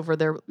control over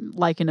their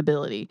Lycan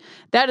ability.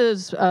 That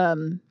is...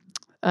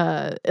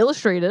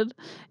 illustrated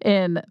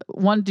in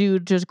one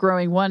dude just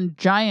growing one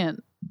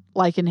giant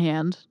Lycan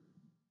hand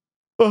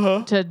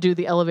to do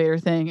the elevator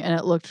thing, and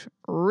it looked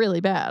really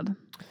bad.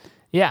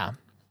 Yeah.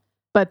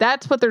 But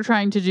that's what they're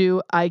trying to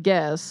do, I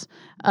guess.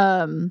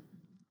 And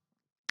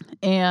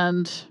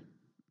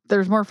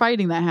there's more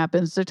fighting that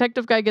happens.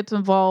 Detective guy gets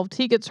involved.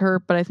 He gets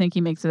hurt, but I think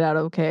he makes it out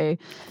okay.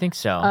 I think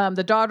so.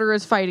 The daughter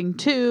is fighting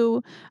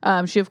too.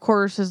 She, of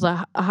course, is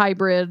a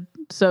hybrid,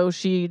 so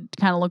she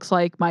kind of looks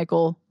like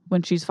Michael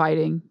when she's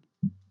fighting,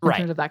 in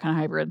terms of that kind of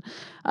hybrid.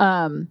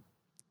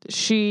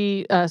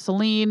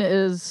 Celine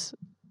is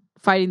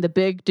fighting the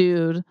big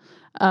dude,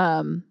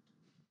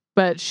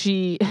 but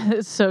she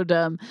is so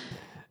dumb.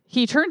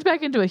 He turns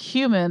back into a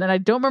human, and I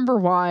don't remember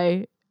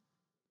why,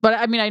 but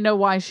I mean, I know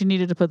why she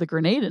needed to put the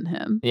grenade in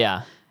him.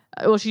 Yeah.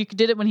 Well, she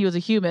did it when he was a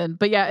human,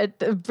 but yeah,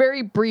 a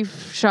very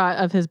brief shot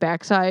of his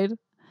backside,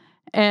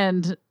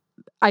 and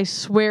I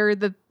swear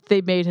that they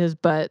made his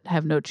butt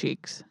have no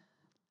cheeks.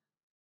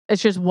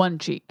 It's just one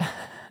cheek.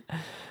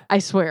 I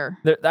swear.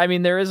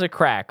 There is a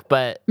crack,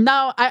 but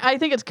no, I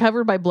think it's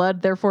covered by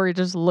blood. Therefore, it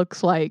just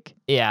looks like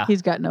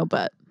he's got no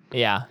butt.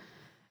 Yeah.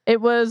 It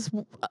was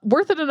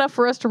worth it enough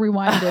for us to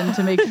rewind in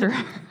to make sure.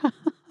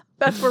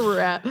 That's where we're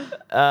at.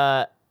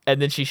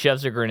 And then she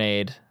shoves a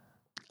grenade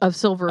of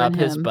silver up in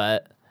his him.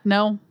 butt.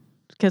 No,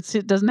 because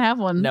it doesn't have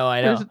one. No,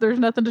 I know. There's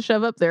nothing to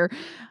shove up there.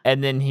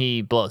 And then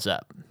he blows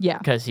up. Yeah,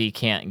 because he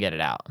can't get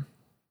it out.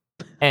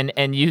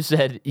 And you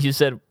said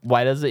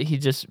why doesn't he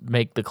just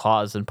make the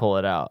claws and pull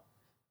it out?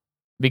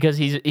 Because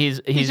he's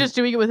just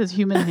doing it with his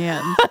human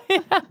hands.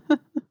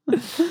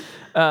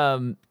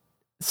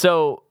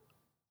 So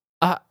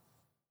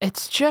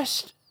it's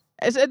just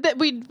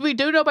we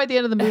do know by the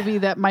end of the movie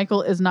that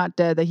Michael is not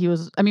dead. That he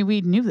was. I mean,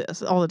 we knew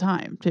this all the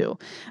time too.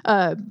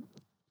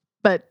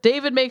 But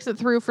David makes it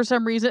through for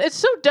some reason. It's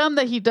so dumb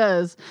that he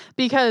does,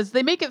 because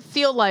they make it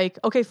feel like,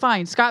 okay,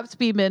 fine, Scott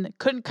Speedman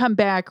couldn't come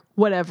back,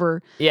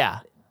 whatever. Yeah.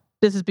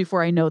 This is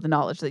before I know the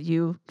knowledge that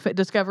you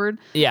discovered.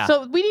 Yeah.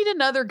 So we need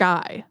another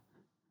guy.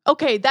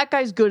 Okay, that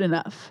guy's good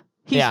enough.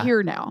 He's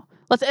here now.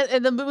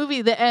 And the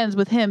movie that ends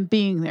with him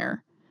being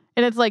there.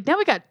 And it's like, now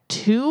we got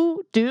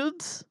 2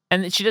 dudes.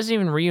 And she doesn't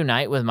even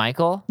reunite with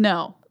Michael?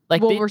 No.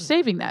 We're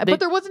saving that. But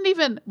there wasn't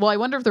even, I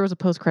wonder if there was a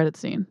post-credit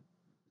scene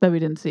that we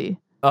didn't see.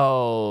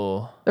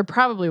 Oh. There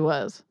probably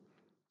was.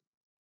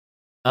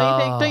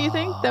 Don't you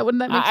think? Wouldn't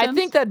that make sense? I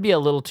think that'd be a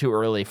little too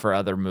early for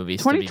other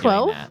movies 2012? to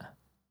be doing that.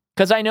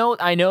 Because I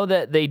know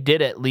that they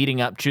did it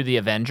leading up to the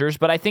Avengers,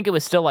 but I think it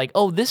was still like,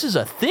 oh, this is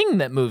a thing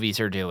that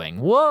movies are doing.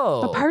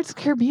 Whoa. But Pirates of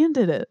the Caribbean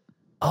did it.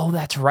 Oh,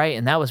 that's right.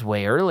 And that was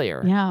way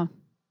earlier. Yeah.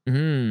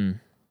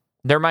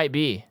 There might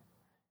be.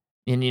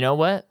 And you know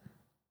what?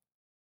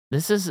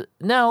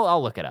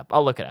 I'll look it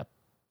up.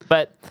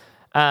 But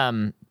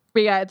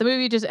yeah, the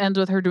movie just ends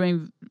with her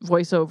doing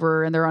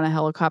voiceover, and they're on a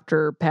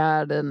helicopter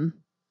pad, and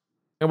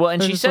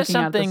she says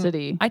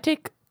something I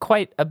take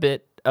quite a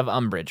bit of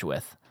umbrage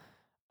with.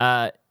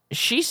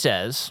 She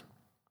says,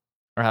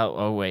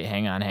 oh wait,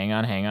 hang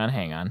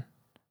on.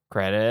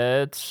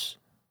 Credits.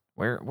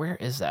 Where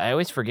is that? I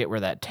always forget where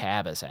that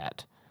tab is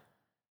at.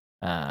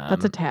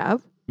 That's a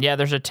tab? Yeah,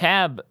 there's a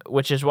tab,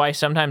 which is why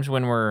sometimes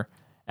when we're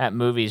at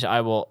movies,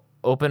 I will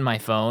open my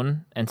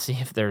phone and see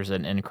if there's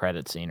an end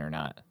credit scene or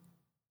not.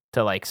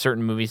 To like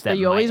certain movies that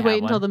you always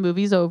wait until the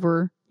movie's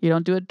over. You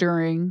don't do it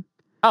during.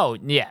 Oh,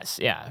 yes.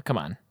 Yeah, come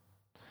on.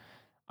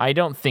 I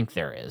don't think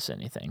there is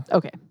anything.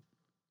 Okay.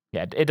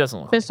 Yeah, it doesn't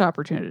look Missed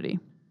opportunity.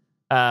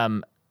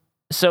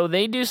 So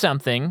they do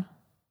something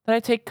that I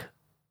take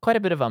quite a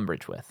bit of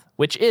umbrage with,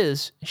 which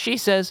is, she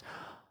says,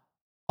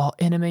 our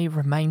enemy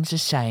remains the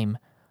same,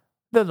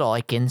 the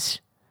Lycans.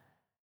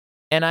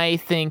 And I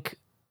think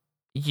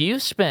you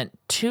spent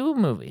 2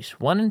 movies,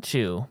 1 and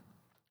 2,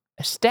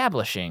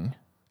 establishing,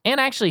 and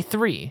actually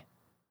 3.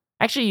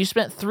 Actually, you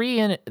spent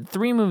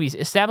 3 movies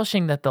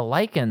establishing that the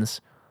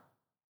Lycans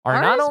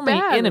are not only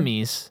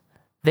enemies,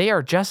 they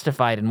are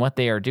justified in what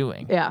they are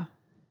doing. Yeah.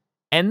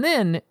 And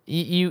then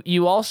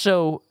you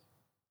also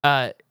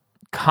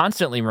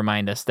constantly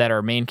remind us that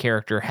our main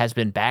character has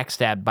been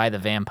backstabbed by the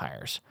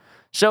vampires.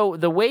 So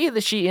the way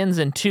that she ends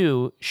in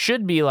 2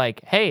 should be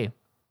like, hey,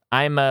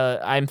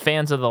 I'm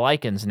fans of the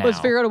Lycans now. Let's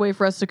figure out a way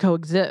for us to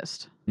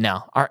coexist.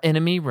 No, our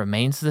enemy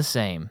remains the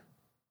same.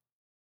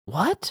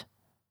 What?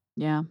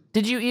 Yeah.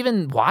 Did you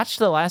even watch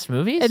the last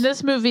movies? In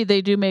this movie,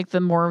 they do make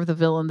them more of the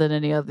villain than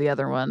any of the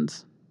other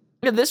ones.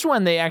 Yeah, this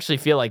one, they actually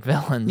feel like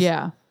villains.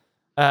 Yeah.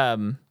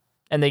 And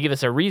they give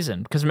us a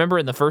reason. Because remember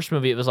in the first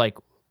movie, it was like,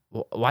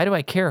 why do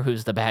I care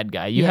who's the bad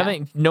guy?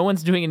 No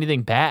one's doing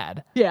anything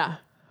bad. Yeah.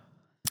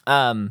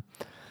 That's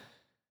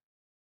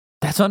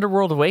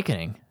Underworld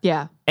Awakening.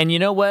 Yeah. And you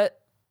know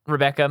what?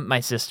 Rebecca,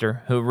 my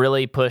sister, who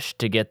really pushed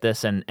to get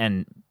this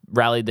and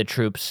rallied the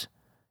troops.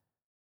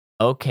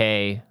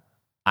 Okay,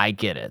 I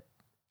get it.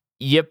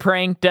 You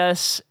pranked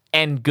us,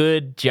 and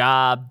good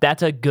job.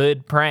 That's a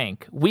good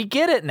prank. We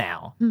get it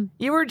now.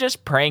 You were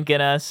just pranking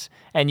us,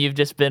 and you've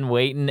just been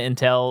waiting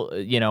until,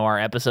 our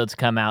episodes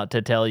come out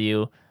to tell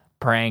you,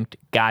 pranked,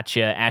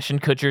 gotcha. Ashton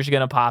Kutcher's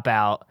going to pop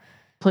out.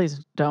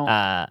 Please don't.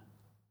 No.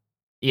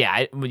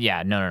 Please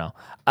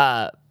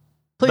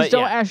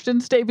don't, Ashton.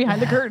 Stay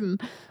behind the curtain.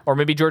 Or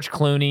maybe George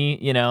Clooney,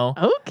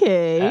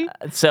 Okay.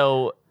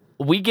 So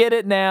we get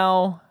it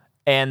now,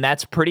 and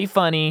that's pretty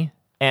funny.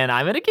 And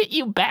I'm going to get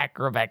you back,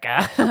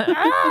 Rebecca.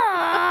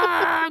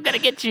 I'm going to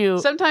get you.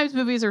 Sometimes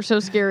movies are so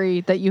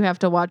scary that you have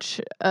to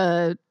watch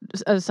a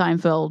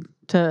Seinfeld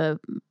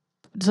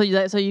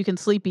so you can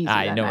sleep easy.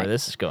 I know where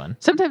this is going.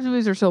 Sometimes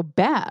movies are so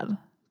bad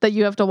that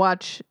you have to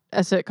watch a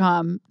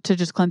sitcom to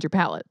just cleanse your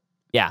palate.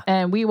 Yeah.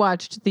 And we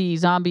watched the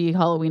zombie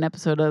Halloween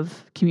episode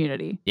of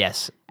Community.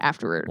 Yes.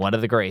 Afterward. One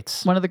of the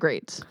greats. Well,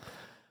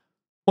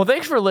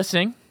 thanks for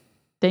listening.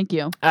 Thank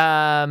you.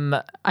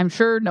 I'm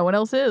sure no one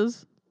else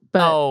is.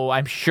 But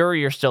I'm sure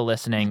you're still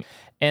listening.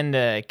 And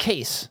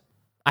Case,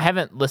 I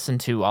haven't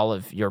listened to all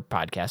of your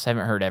podcasts. I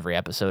haven't heard every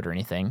episode or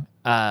anything.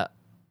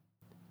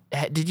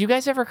 Did you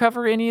guys ever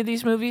cover any of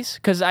these movies?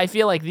 Because I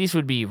feel like these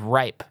would be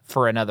ripe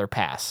for another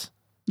pass.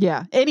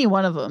 Yeah, any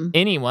one of them.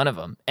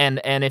 And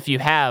if you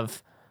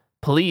have,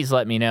 please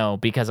let me know,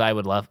 because I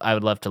would love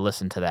to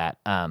listen to that.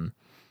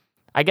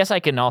 I guess I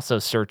can also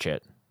search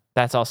it.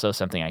 That's also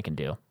something I can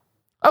do.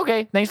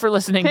 Okay, thanks for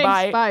listening.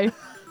 Thanks, Bye. bye.